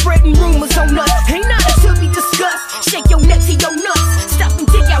stuck, spreading rumors on us. Ain't nothing to be discussed. Shake your neck to your nuts. Stop and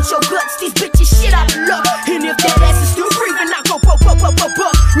dig out your guts. These bitches shit out of luck. And if that ass is still breathing, I go buck.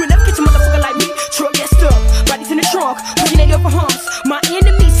 You never get your motherfucker like me. Truck get stuck, bodies in the trunk, pushing it over humps. My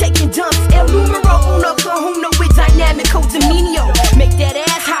enemies taking dumps. El numero uno, kahuna with dynamic dominio. Make that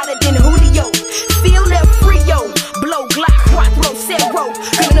ass hotter than Julio. Feel that frio. Blow Glock, Quattro, Cero.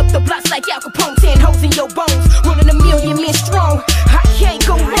 Coming up the blocks like Al Capone, 10 hoes in your bones. Running a million men strong. I can't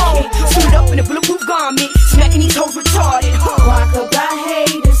go wrong. Suit up in a bulletproof garment, smacking these hoes retarded. Rock-a-bye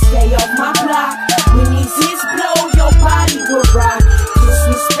haters, stay off my block. When these hits blow, your body will rock.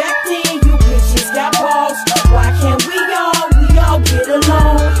 Disrespecting you bitches got balls. Why can't we all get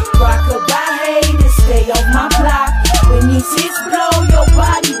along? Rock-a-bye haters, stay off my block. When these hits blow, your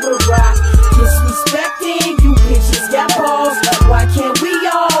body will rock. Disrespecting you bitches got balls. Why can't we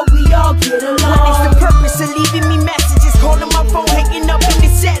all get along? What is the purpose of leaving me messages? Calling my phone, hanging up in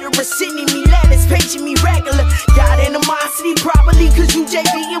the cetera. Sending me letters, paging me regular. Got animosity, probably cause you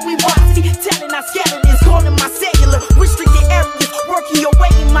JV and we bossy. Telling I scattered this, calling my cellular. Restricted areas, working your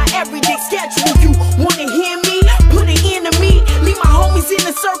way in my everyday schedule. You wanna hear me? Put it into me. Leave my homies in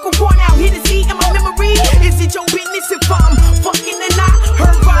a circle, point out here to see in my memory. Is it your business if I'm fucking or not?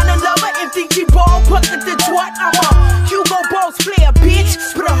 Her find a lover and think she ball, pucker the twat. I'm a Hugo Boss player, bitch.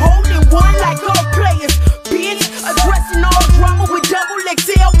 Put a hole in one like all players, bitch. Addressing all drama with double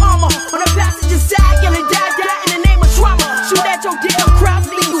XL armor. On the passenger side, yelling die in the name of trauma. Shoot at your damn crowd,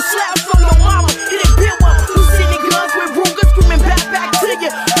 leave you slaps on your mama. It ain't been one who's sending guns with Ruger, screaming back to you.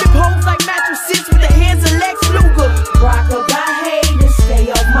 Flip holes like mattresses with the hands of Lex Luger. Rock-a-bye haters,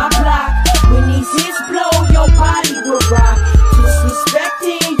 stay off my block. When these hits blow, your body will rock.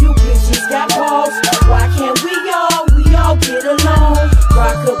 Disrespecting you bitches got balls. Why can't we all get along?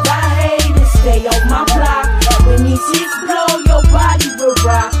 Rock-a-bye haters, stay off my block. When these hits blow, your body will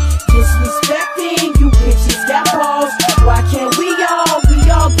rock. Disrespecting you bitches got balls. Why can't we all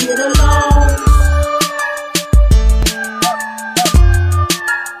get along?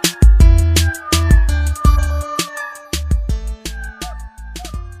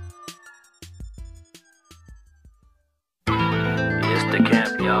 It's the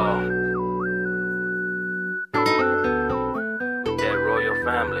Kamp, y'all. That royal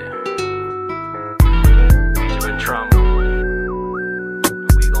family. Featuring trauma.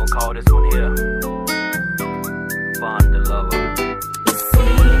 We gon' call this one here Bond the Lover.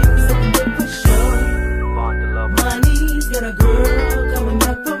 Bond the Lover. Money's got a girl coming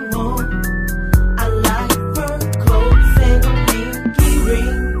up from home. I like fur coats and pinky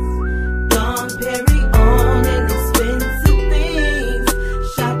rings. Don Perry on and expensive things.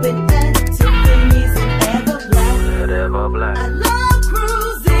 Shopping at Tiffany's and Everblack. Everblack. I love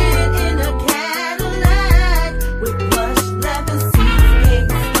cruising in a Cadillac with plush leather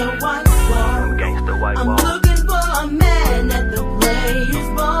seats, gangsta white wall. I'm looking for a man at the Players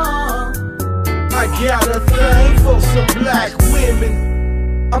Ball. I got a thing for some black women.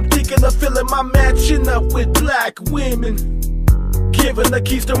 I'm thinking of filling my mansion up with black women. Giving the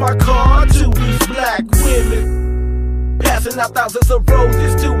keys to my car to these black women. Passing out thousands of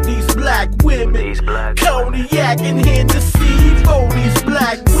roses to these black women. Cognac and Hennessy for these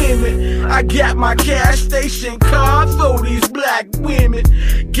black women. I got my gas station card for these black women.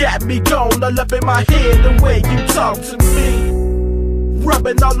 Got me gone all up in my head the way you talk to me.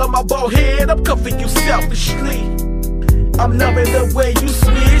 Rubbing all on my bald head, I'm cuffing you selfishly. I'm loving the way you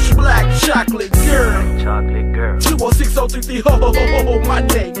switch, black chocolate girl. 20603 ho ho ho ho, my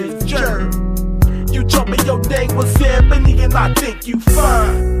name is Jerm. You told me your name was Ebony and I think you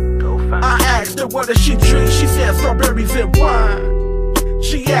fine. I asked her what does she drink, she said strawberries and wine.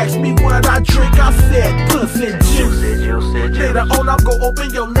 She asked me what I drink, I said pussy and juice. Later on I'm gon'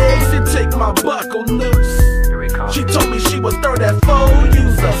 open your legs and take my buckle loose. She told me she was 34,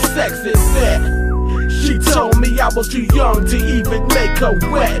 use a sexy vet. She told me I was too young to even make her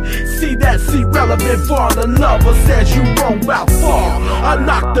wet. See, that's irrelevant for the lover, says you wrong about far. I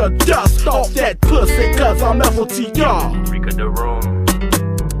knocked the dust off that pussy cause I'm FOTR. Freak of the room.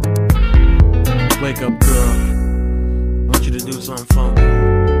 Wake up, girl. I want you to do something funky.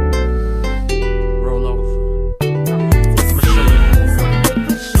 Roll over. I'ma show you.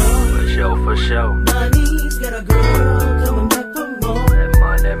 For sure. Money's got a girl coming back from home.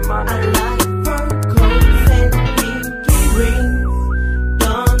 That money. I like fur coats and pinky rings.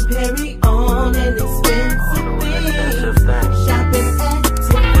 Don Perry on and expensive things. Shopping at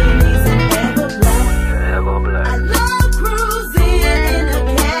Tiffany's and Everblack. I love cruising in a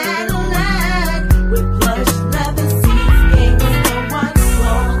Cadillac with plush leather seats, gangsta white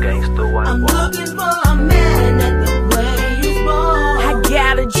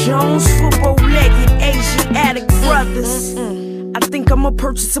I'ma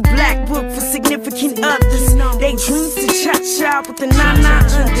purchase a black book for significant others. They dreams to cha-cha with the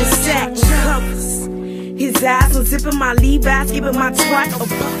 9-9 under sack covers. His eyes on zipping my Levi's, giving my twat a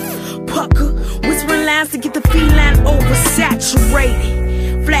pucker. Whispering lines to get the feline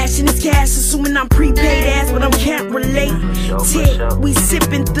oversaturated. Flashing his cash, assuming I'm prepaid ass, but I can't relate. Tick, we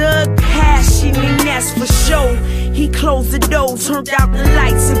sipping thug passion, and that's for sure. He closed the door, turned out the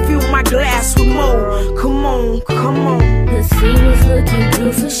lights, and filled my glass with more. Come on, come on. The scene was looking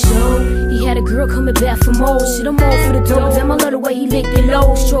good for sure. He had a girl coming back for more. Shit, I'm all for the dough. Damn, I love the way he licked it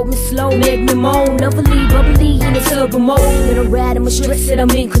low. Stroke me slow, make me moan. Lovely, bubbly in the turbo mode. Let her ride, I'ma stress it, I'm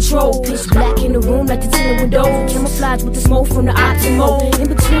in control. Pitch black in the room like the tinted window. Camouflage with the smoke from the Optimo. In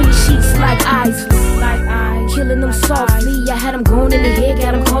between the sheets like eyes. Killing them softly. I had him going in the head,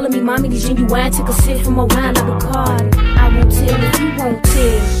 got him calling me mommy. The genuine took a sip from my wine like a card. I won't tell if you won't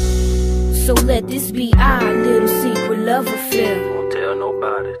tell. So let this be our little secret love affair. Won't tell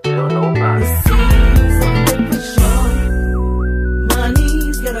nobody, tell nobody.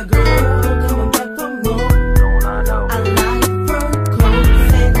 Money's got a girl coming back from home. Don't I know? I like fur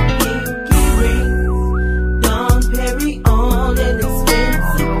coats and pinky rings. Dom Perignon and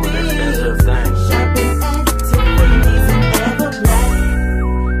expensive things. Shopping at Tiffany's and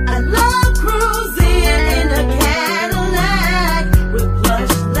Everblack. I love cruising in a Cadillac with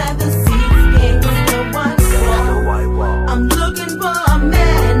plush leather seats, gangsta white wall. I'm looking for a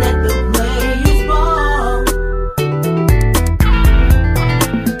man at the Players Ball.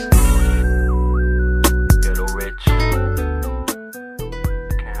 Ghetto rich.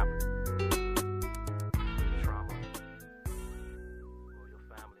 Kamp. Trauma. For your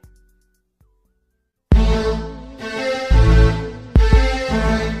family.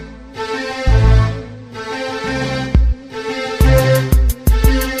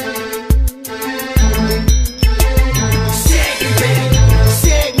 Shake me, baby.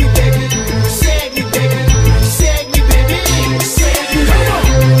 Shake me, baby. Shake me, baby. Shake me, baby.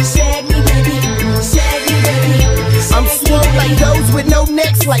 Shake me, baby. Shake me, baby. I'm swole like those with no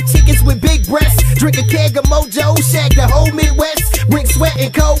necks, like chickens with big breasts. Drink a keg of mojo, shag the whole Midwest. Bring sweat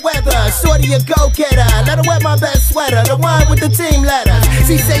in cold weather. Shorty a go-getter. Let her wear my best sweater, the one with the team letters.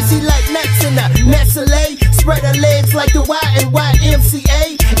 She say she like nuts in the Nestle. Spread her legs like the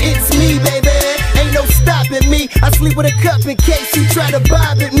YMCA. It's me, baby. Ain't no stopping me. I sleep with a cup in case she try to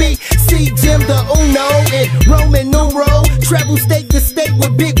bob at me. See Jim the Uno and Roman numeral. Travel state to state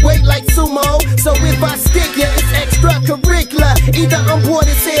with big weight like sumo. So if I stick ya, it's extracurricular. Either I'm bored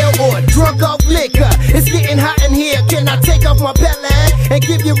as hell or drunk off liquor. It's getting hot in here. Can I take off my belly and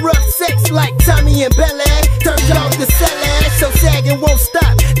give you rough sex like Tommy and Belly? Turned off the cellar, so sagging won't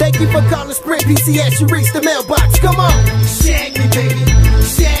stop. Thank you for calling Sprint PCS. You reached the mailbox. Come on, shag me, baby.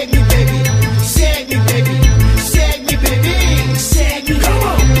 Shag me, baby. Shag me, baby. Shag me, baby. Shag me, come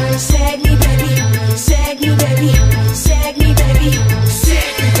on. Shag me, baby. Shag me, baby. Shag me, baby.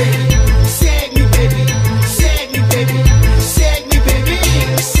 Shag me, baby. Shag me, baby. Shag me, baby. Shag me, baby.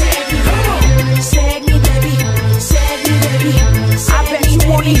 Shag me, come on. Shag me, baby. Shag me, baby. I bet you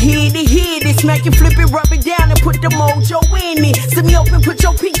wanna hear this. Make it flip it, rub it down and put the mojo in it. Send me open, put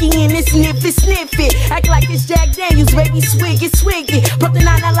your pinky in it, sniff it. Act like it's Jack Daniels, baby, swig it. Put the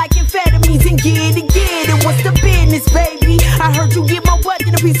 9 like amphetamines and get it. What's the business, baby? I heard you get my butt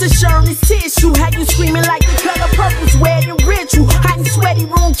in a piece of shirt and tissue. How you screaming like the color purple's wedding ritual? Hot and sweaty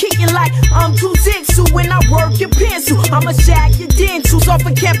room kicking like I'm too jitsu. When I work your pencil, I'ma shag your dentals off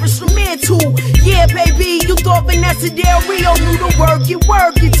a camp instrumental. Yeah, baby, you thought Vanessa Del Rio knew the work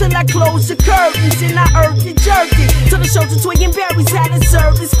it till I close the curtains and I irked it, jerked it till the shows of twig and berries had to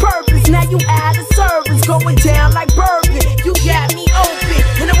serve its purpose. Now you out of service, going down like bourbon. You got me open,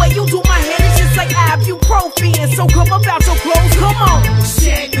 and the way you do my head is just like ibuprofen. So come about your clothes, come on.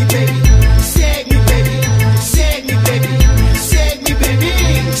 Shag me, baby. Shag me, baby. Shag me, baby. Shag me, baby.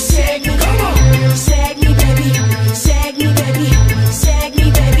 Shag me, come on. Shag me, baby. Shag me, baby. Shag me,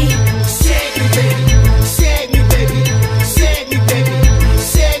 baby. Shag me, baby. Shag me, baby. Shag me, baby.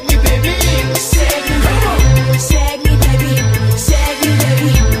 Shag me, baby. Shag me, come on. Shag me, baby. Shag me, baby.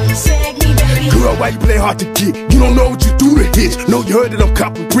 Shag me, baby. Girl, why you play hard to get? You don't know what you do to hit. Know you heard that I'm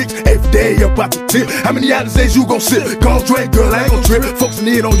copping bricks every day about the tip. How many hours days you gon' sit? Gon' drink, girl, I ain't gon' trip. Focusing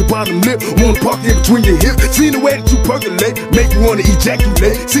in on your bottom lip. Wanna park in between your hips. Seen the way that you percolate. Make me wanna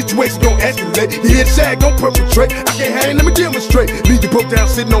ejaculate. Situation gon' escalate. You hit shag, gon' perpetrate. I can't hang, let me demonstrate. Leave you broke down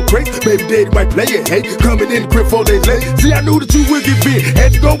sitting on crates. Baby daddy might play it, hey. Coming in the crib 4 days late. See, I knew that you would get big.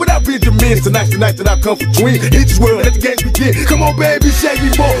 Had you go without Benjamins. Tonight's the night that I come for twins. Hit this world, let the games begin. Come on, baby, shag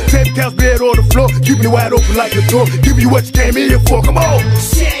me more. Take the couch bed on the floor. Keeping it wide open like a door. Giving you what you came in here for. Come on.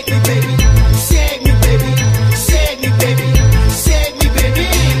 Shag me, baby. Shag me, baby. Shag me, baby. Shag me, baby.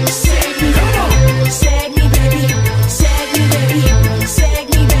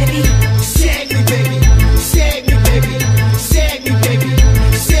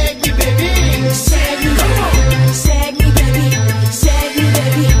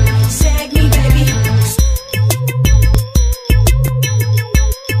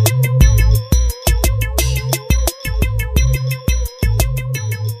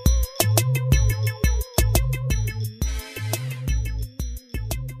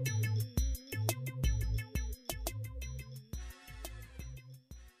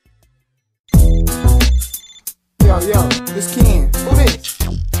 Yo, this Ken. Who this?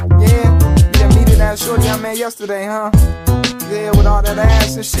 Yeah, you done meet that shorty I met yesterday, huh? Yeah, with all that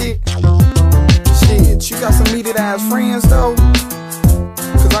ass and shit. Shit, you got some meated ass friends though?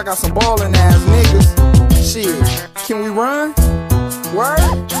 Cause I got some ballin' ass niggas. Shit, can we run? Word?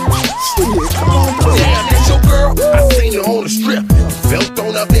 Shit, come on, bro. Damn, that's your girl. I seen her on the strip. Felt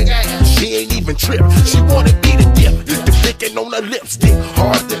on her big ass. She ain't even trip. She wanted me to dip. The flicking on her lipstick.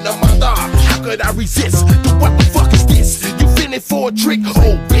 Hard than a mother. How could I resist? What the fuck is this? You feeling for a trick?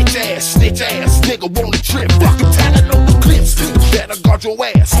 Oh, bitch ass, snitch ass. Nigga want a trip. Fucking talent on the clips. You better guard your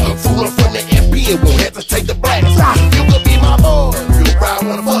ass. Fool up from the MP and won't hesitate to blast. You could be my boy. You ride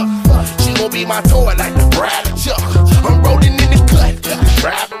wanna fuck. She gon' be my toy like the bride of Chuck. I'm rolling in the cut.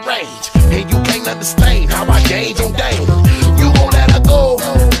 Driving range. And you can't understand how I gauge on dame. You gon' let her go.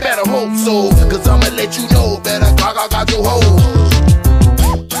 Better hope so. Cause I'ma let you know. Better I got your hoe.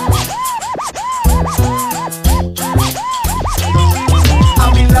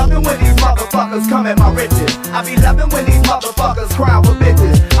 I be loving when these motherfuckers come at my riches. I be loving when these motherfuckers cry for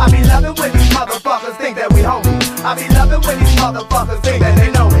bitches. I be loving when these motherfuckers think that we homies. I be loving when these motherfuckers think that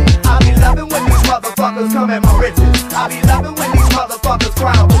they know me. I be loving when these motherfuckers come at my riches. I be loving when these motherfuckers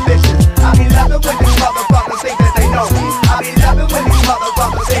cry for bitches. I be loving when these motherfuckers think that they know me. I be loving when these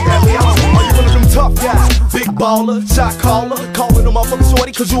motherfuckers think that we homies. Are you one of them tough guys? Big baller, shot caller, calling them motherfucking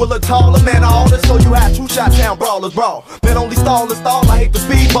shorty cause you a little taller. Man, I ordered so you had 2 shot town brawlers, brawl. Man, only stall. I hate the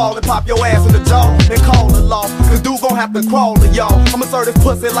speedball and pop your ass in the jaw and call the law. Cause dude gon' have to crawl to y'all. I'ma serve this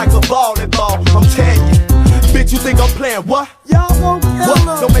pussy like a volleyball. I'm telling you. Bitch, you think I'm playing what? Y'all won't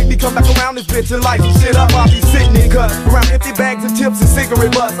what? Don't make me come back around this bitch and light some shit up. I'll be sitting in cut around empty bags and tips and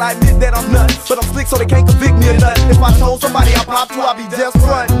cigarette butts. I admit that I'm nuts, but I'm slick so they can't convict me or nothing. If I told somebody I popped you, I'll be just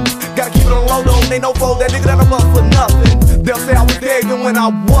frontin'. Gotta keep it on low though, ain't no fold. That nigga that I'm up for nothing. They'll say I was there even when I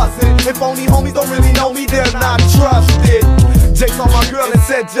wasn't. If only homies don't really know me, they're not trusted. Jay saw my girl and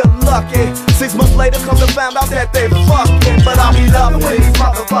said you're lucky. 6 months later, come to find out that they fucking. But I be loving when these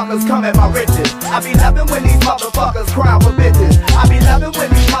motherfuckers come at my riches. I be loving when these motherfuckers cry for bitches. I be loving when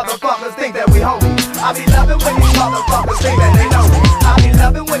these motherfuckers think that we homies. I be loving when these motherfuckers think that they know me. I be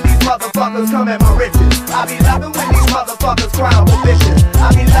loving when these motherfuckers come at my riches. I be loving when these motherfuckers cry for bitches. I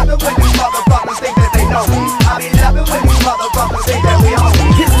be loving when these motherfuckers think that they know me. I be loving when these motherfuckers think that we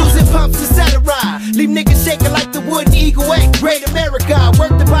homies. Pistols and pumps inside a ride. Leave niggas shaking like the wooden Eagle 8. Great America.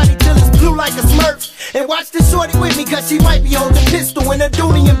 Work the body till it's blue like a Smurf. And watch the shorty with me cause she might be holding pistol in a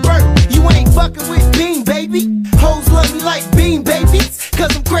dooney and burnt. You ain't fucking with Bean, baby. Hoes love me like Bean babies.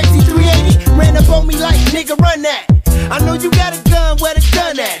 Cause I'm crazy 380. Ran up on me like nigga run that. I know you got a gun, where the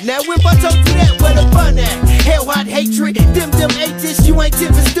gun at? Now if I told you that, where the fun at? Hell hot hatred, them ages. You ain't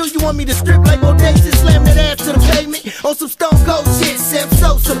tipping still, you want me to strip like Audacious. Slam that ass to the pavement on some stone cold shit. Sam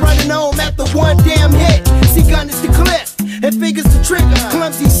Sosa running home after one damn hit. See gun is the clip, and fingers the trigger.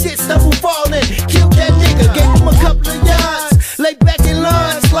 Clumsy shit, stumble falling, killed that nigga. Gave him a couple of yards, lay back in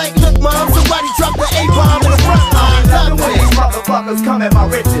lines like, look mom, somebody dropped the A-bomb in the front line. I be loving when these motherfuckers come at my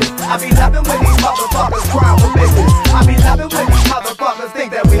riches. I be loving when these motherfuckers cry for bitches. I be loving when these motherfuckers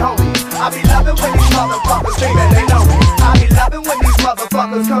think that we homies. I be loving when these motherfuckers think that they know me. I be loving when these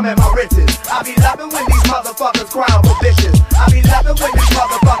motherfuckers come at my riches. I be loving when these motherfuckers cry for bitches. I be loving when these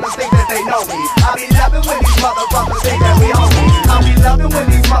motherfuckers think that they know me. I be loving when these motherfuckers think that we homies. I be loving when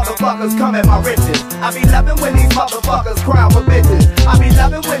these motherfuckers come at my riches. I be loving when these motherfuckers cry for bitches. I be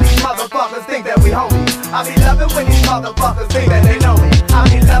loving when these motherfuckers think that we homies. I be loving when these motherfuckers think that they know me. I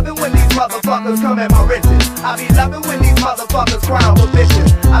be loving when these motherfuckers come at my riches. I be loving when these motherfuckers cry for bitches.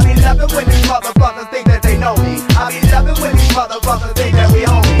 I be loving when these motherfuckers think that they know me. I be loving when these motherfuckers think that we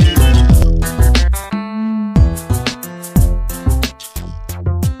homies.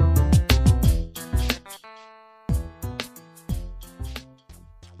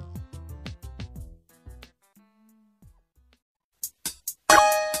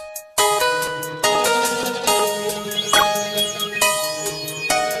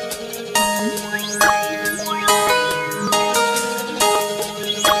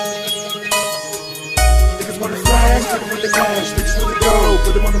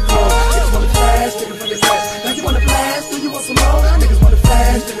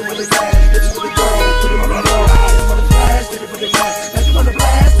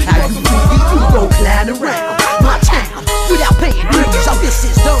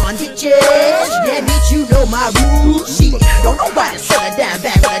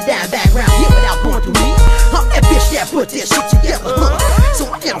 Put this shit together, so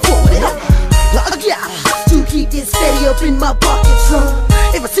I can afford it. To keep this steady up in my pocket, son.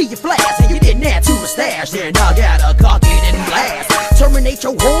 If I see you flash and you didn't add to my stash, then I gotta cock it and blast. Terminate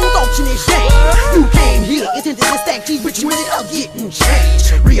your whole auction exchange. You came here Isn't this a stack G rich with it up getting changed?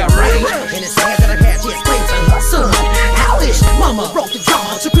 Rearranged, and it's sad that I can't just explain to her son how this mama wrote the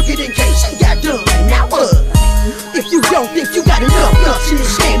drama so crooked in case she got done. Now what? If you don't think you got enough nuts in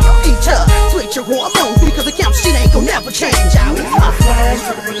this game, you need to switch your hormones because the Kamp shit ain't gon' never change. Out in my flash,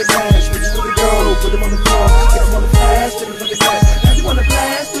 for the cash, bitch for the gold, put them on the floor. Niggas wanna flash, take it for the cash. Now you wanna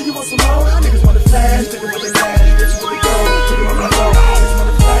flash, do you want some more? Niggas wanna flash, take it for the cash, bitch for the gold, put them on the floor. Niggas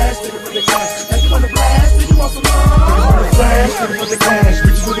wanna flash, take it for the cash. Now you wanna blast, do you want some more? Niggas wanna flash, take it for the cash,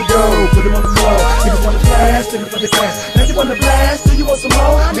 bitch for the gold, put them on the floor. Niggas wanna flash, take it for the cash. Now you wanna blast, do you want some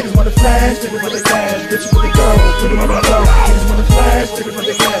more? Niggas wanna flash, take it for the cash, bitch for the gold, put them on the floor. Niggas wanna flash, take it for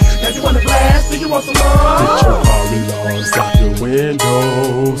the cash. Now you wanna blast, do you want some more? Get your car alarms, lock your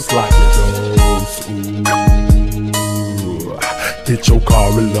windows, lock your doors, ooh. Get your car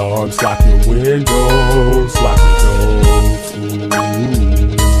alarms, lock your windows, lock your doors, ooh.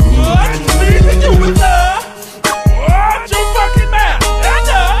 What you need to do with love? Watch your fucking mouth,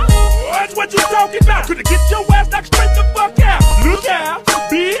 Watch what you talking about. Coulda get your ass knocked straight the fuck out. Look out,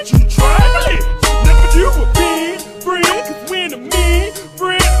 bitch, you trying to never do a big friend, cause when a mean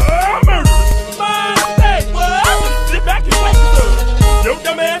friend, murderers. My what? Sit back and wait for us. Yo,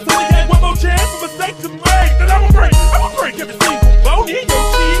 dumb ass only had one more chance for mistakes to make. Then I'ma break every single bone in your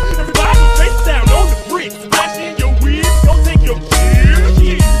shit. Everybody face down on the bricks, splash in your wig. Don't take your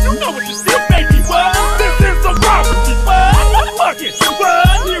shit. You know what you did, baby. What? This is a robbery. What? Motherfucking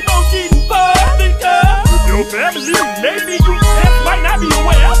what? Heroes getting fucked up. Your family, maybe you just might not be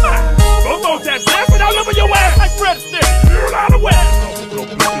aware of mine. Both those that dancing all over your ass like Fred Astaire. You're not aware.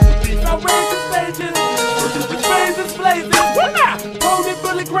 Outrageous stages, phrases blazing. What now? Holding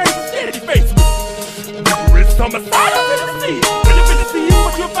bullet graves and steady faces. Rigorous homicide to the sea. Really fit to see you,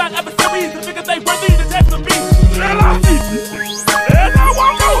 but you'll find adversaries and figure they worthy to test the beat. Shall I see you? As I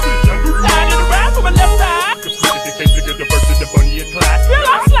walk over the jungle, sliding around from my left side. Cause in case you get the verse in the bunny in class, still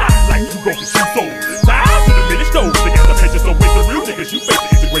I slide like you go to shoot soul. Side to the minute stove. They got the pages so with the real niggas. You face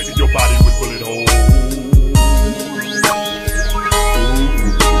it, integrating your body with bullet holes.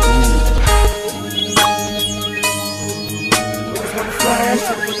 Flash,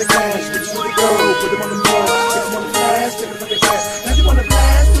 take it for the cash, bitch for the gold, put them on the floor. Niggas wanna flash, take it for the cash. Now you wanna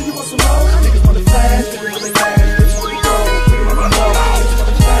blast, do you want some more? Niggas wanna flash, take it for the cash, bitch for the gold, put them on the floor. Niggas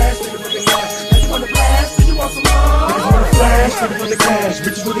wanna flash, take it for the cash. Now you wanna blast, do you want some more? Niggas wanna flash, take it for the cash,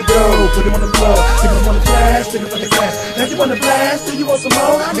 bitch for the gold, put them on the floor. Niggas wanna flash, take it for the cash. Now you wanna blast, do you want some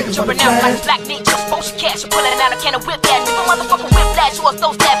more? Niggas wanna Jumping out like flash. black ninjas, motion cash, you're pulling out a can of whip ass. If a motherfucker whiplash, you a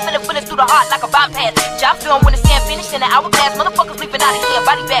so stab, feeling bullets through the heart like a bypass. Job film when the stand finished in an hourglass. Motherfuckers leaving out of here,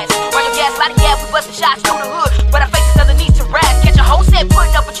 body bags. Run your gas, body gas, we busting shots through the hood. But our faces underneath to rise. Catch a whole set,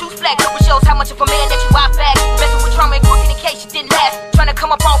 putting up a truth flag, which shows how much of a man that you out back. Messing with trauma and cooking in case you didn't last. Trying to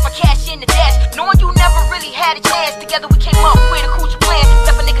come up on for cash in the dash. Knowing you never really had a chance. Together we came up with a coochie plan.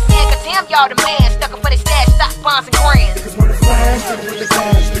 Except for niggas saying, cause damn y'all the man. Stuck up for their stash, stock, bonds, and grands. Niggas wanna flash, take it for the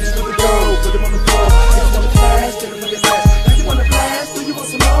cash, bitches for the gold, put them on the floor. Niggas wanna flash, take it for the cash. Now you wanna blast, do you want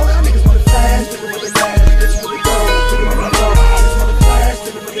some more? Niggas wanna flash, take it for the cash, bitches for the gold, put them on the floor. Niggas wanna flash,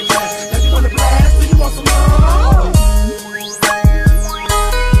 take it for the cash. Now you wanna blast, do you want some more?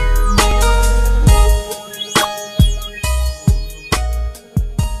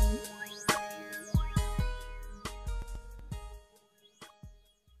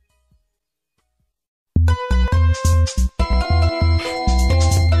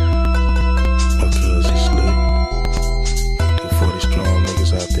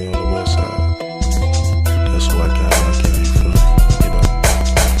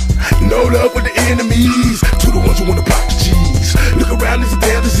 No love for the enemies, to the ones who wanna block the cheese. Look around, it's a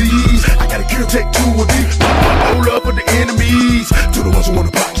damn disease. I gotta kill, take two of these. No love for the enemies, to the ones who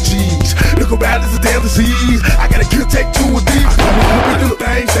wanna block the cheese. Look around, it's a damn disease. I gotta kill, take two of these. I do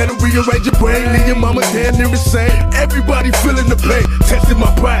things that'll rearrange your brain, leave your mama damn near insane. Everybody feeling the pain, testing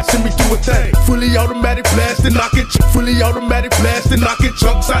my pride, send me do a thing. Fully automatic blasting, knocking, fully automatic blasting, knocking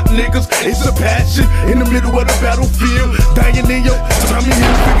chunks out niggas. It's a passion in the middle of the battlefield, dying in your time. You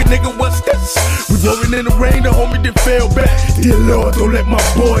hear figure, nigga, what's this? We rolling in the rain, the homie didn't fail back. Dear Lord, don't let my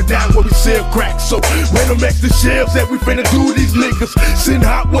boy die when we sell crack. So random extra shells that we finna do these niggas. Send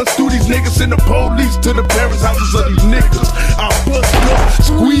hot ones through these niggas, send the police to the parents' houses of these niggas. I bust up,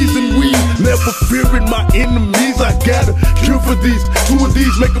 squeezing weed, never fearing my enemies. I gotta kill for these. Two of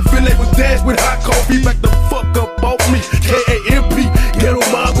these make them feel they was dash with hot coffee. Back the fuck up off me. Kamp, Ghetto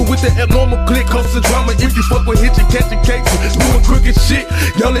mob with the abnormal click, causing drama. If you fuck with hits, you catching cases, doing crooked shit.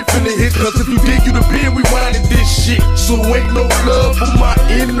 Y'all ain't finna hit, cause if you dig you the bin, we winding this shit. So ain't no love for my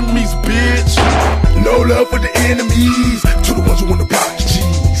enemies, bitch. No love for the enemies, to the ones who wanna block the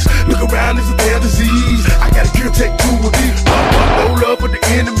cheese. Look around, it's a damn disease. I got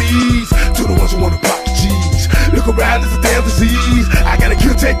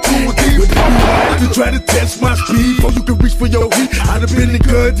that's my speed. Before you can reach for your heat, I'd have been the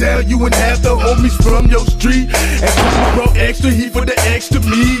gun down you and half the homies from your street. And you brought extra heat for the extra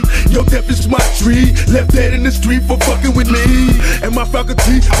me. Your death is my tree, left dead in the street for fucking with me. And my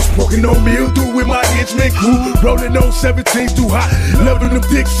faculty, I was walking on Mildew with my henchman crew, rolling on 17s too hot, loving them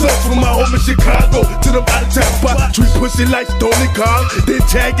dick sucks from my home in Chicago to them out of town spots. Treat pussy like stolen cars, then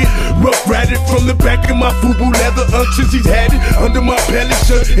tag it, rough ratted from the back of my FUBU leather since he's had it under my belly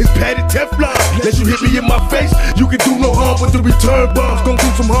shirt. It's padded Teflon. Let you hit me in my face, you can do no harm with the return bombs. Gon' do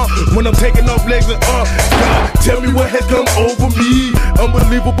some harm when I'm taking off legs and arms. God, tell me what has come over me.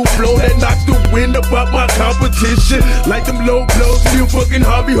 Unbelievable flow that knocks the wind about my competition. Like them low blows, still fucking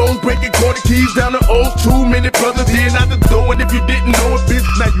Harvey hoes, breaking quarter keys down the O's. 2 minute brothers in out the door, and if you didn't know it, bitch,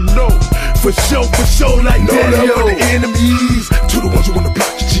 now you know. For sure, like no that. No love for the enemies, to the ones who wanna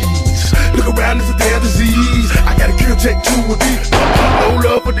block your cheese. Look around, it's a damn disease. I gotta kill, take 2 of these. No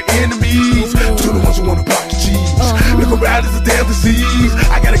love for the enemies, to the ones who wanna block your cheese. Look around, it's a damn disease.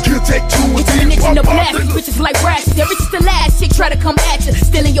 I gotta kill, take 2 of these. It's in the blast, bitches like ratchets. Every just the last chick try to come at you,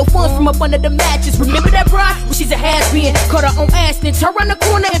 stealing your funds from up under the mattress. Remember that bride? Well, she's a has-been, caught her own ass, then turn around the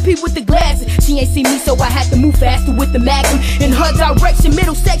corner and peep with the glasses. She ain't see me, so I had to move faster with the Magnum in her direction,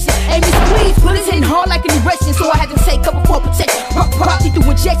 middle section. Amy squeeze, bullets hitting hard like an erection, so I had to take cover for protection. Pop through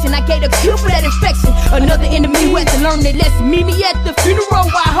injection, I gave a cure for that infection. Another enemy who had to learn their lesson. Meet me at the funeral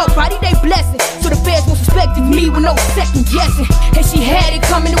while her body they blessing, so the feds won't suspect me with no second guessing. And she had it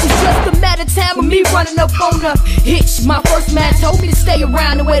coming, it was just a matter of time of me running up on her hitch. My first man told me to stay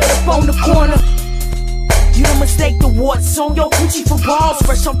around and wait up on the corner. You don't mistake the warts on your Gucci for balls.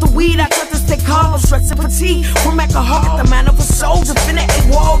 Fresh off the weed, I got to stay calm. I'm stressing fatigue from alcohol. The man of a soldier, finna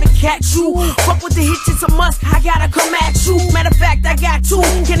a wall to catch you. Fuck with the hitch, it's a must. I gotta come at you. Matter of fact, I got 2.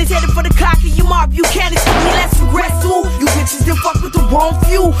 Kenny's headed for the cocky. You mob, you can't expect me. Let's regret too. You bitches did fuck with the wrong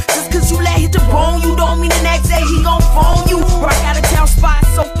few. Just cause you let hit the bone, you don't mean the next day he gon' phone you. Rock out of town spot,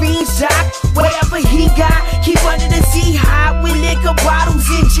 so fiend shot. Whatever he got, keep under the sea high with liquor bottles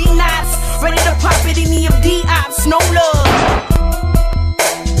and G-knots. Ready to pop it in the D-ops, no love.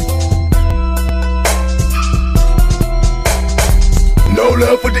 No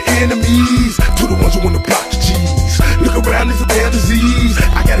love for the enemies, to the ones who wanna block your cheese. Look around, it's a damn disease.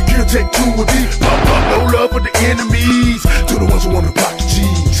 I gotta kill, take 2 of these. No love for the enemies, to the ones who wanna block your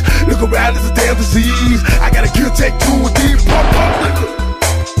cheese. Look around, it's a damn disease. I gotta kill, take 2 of these.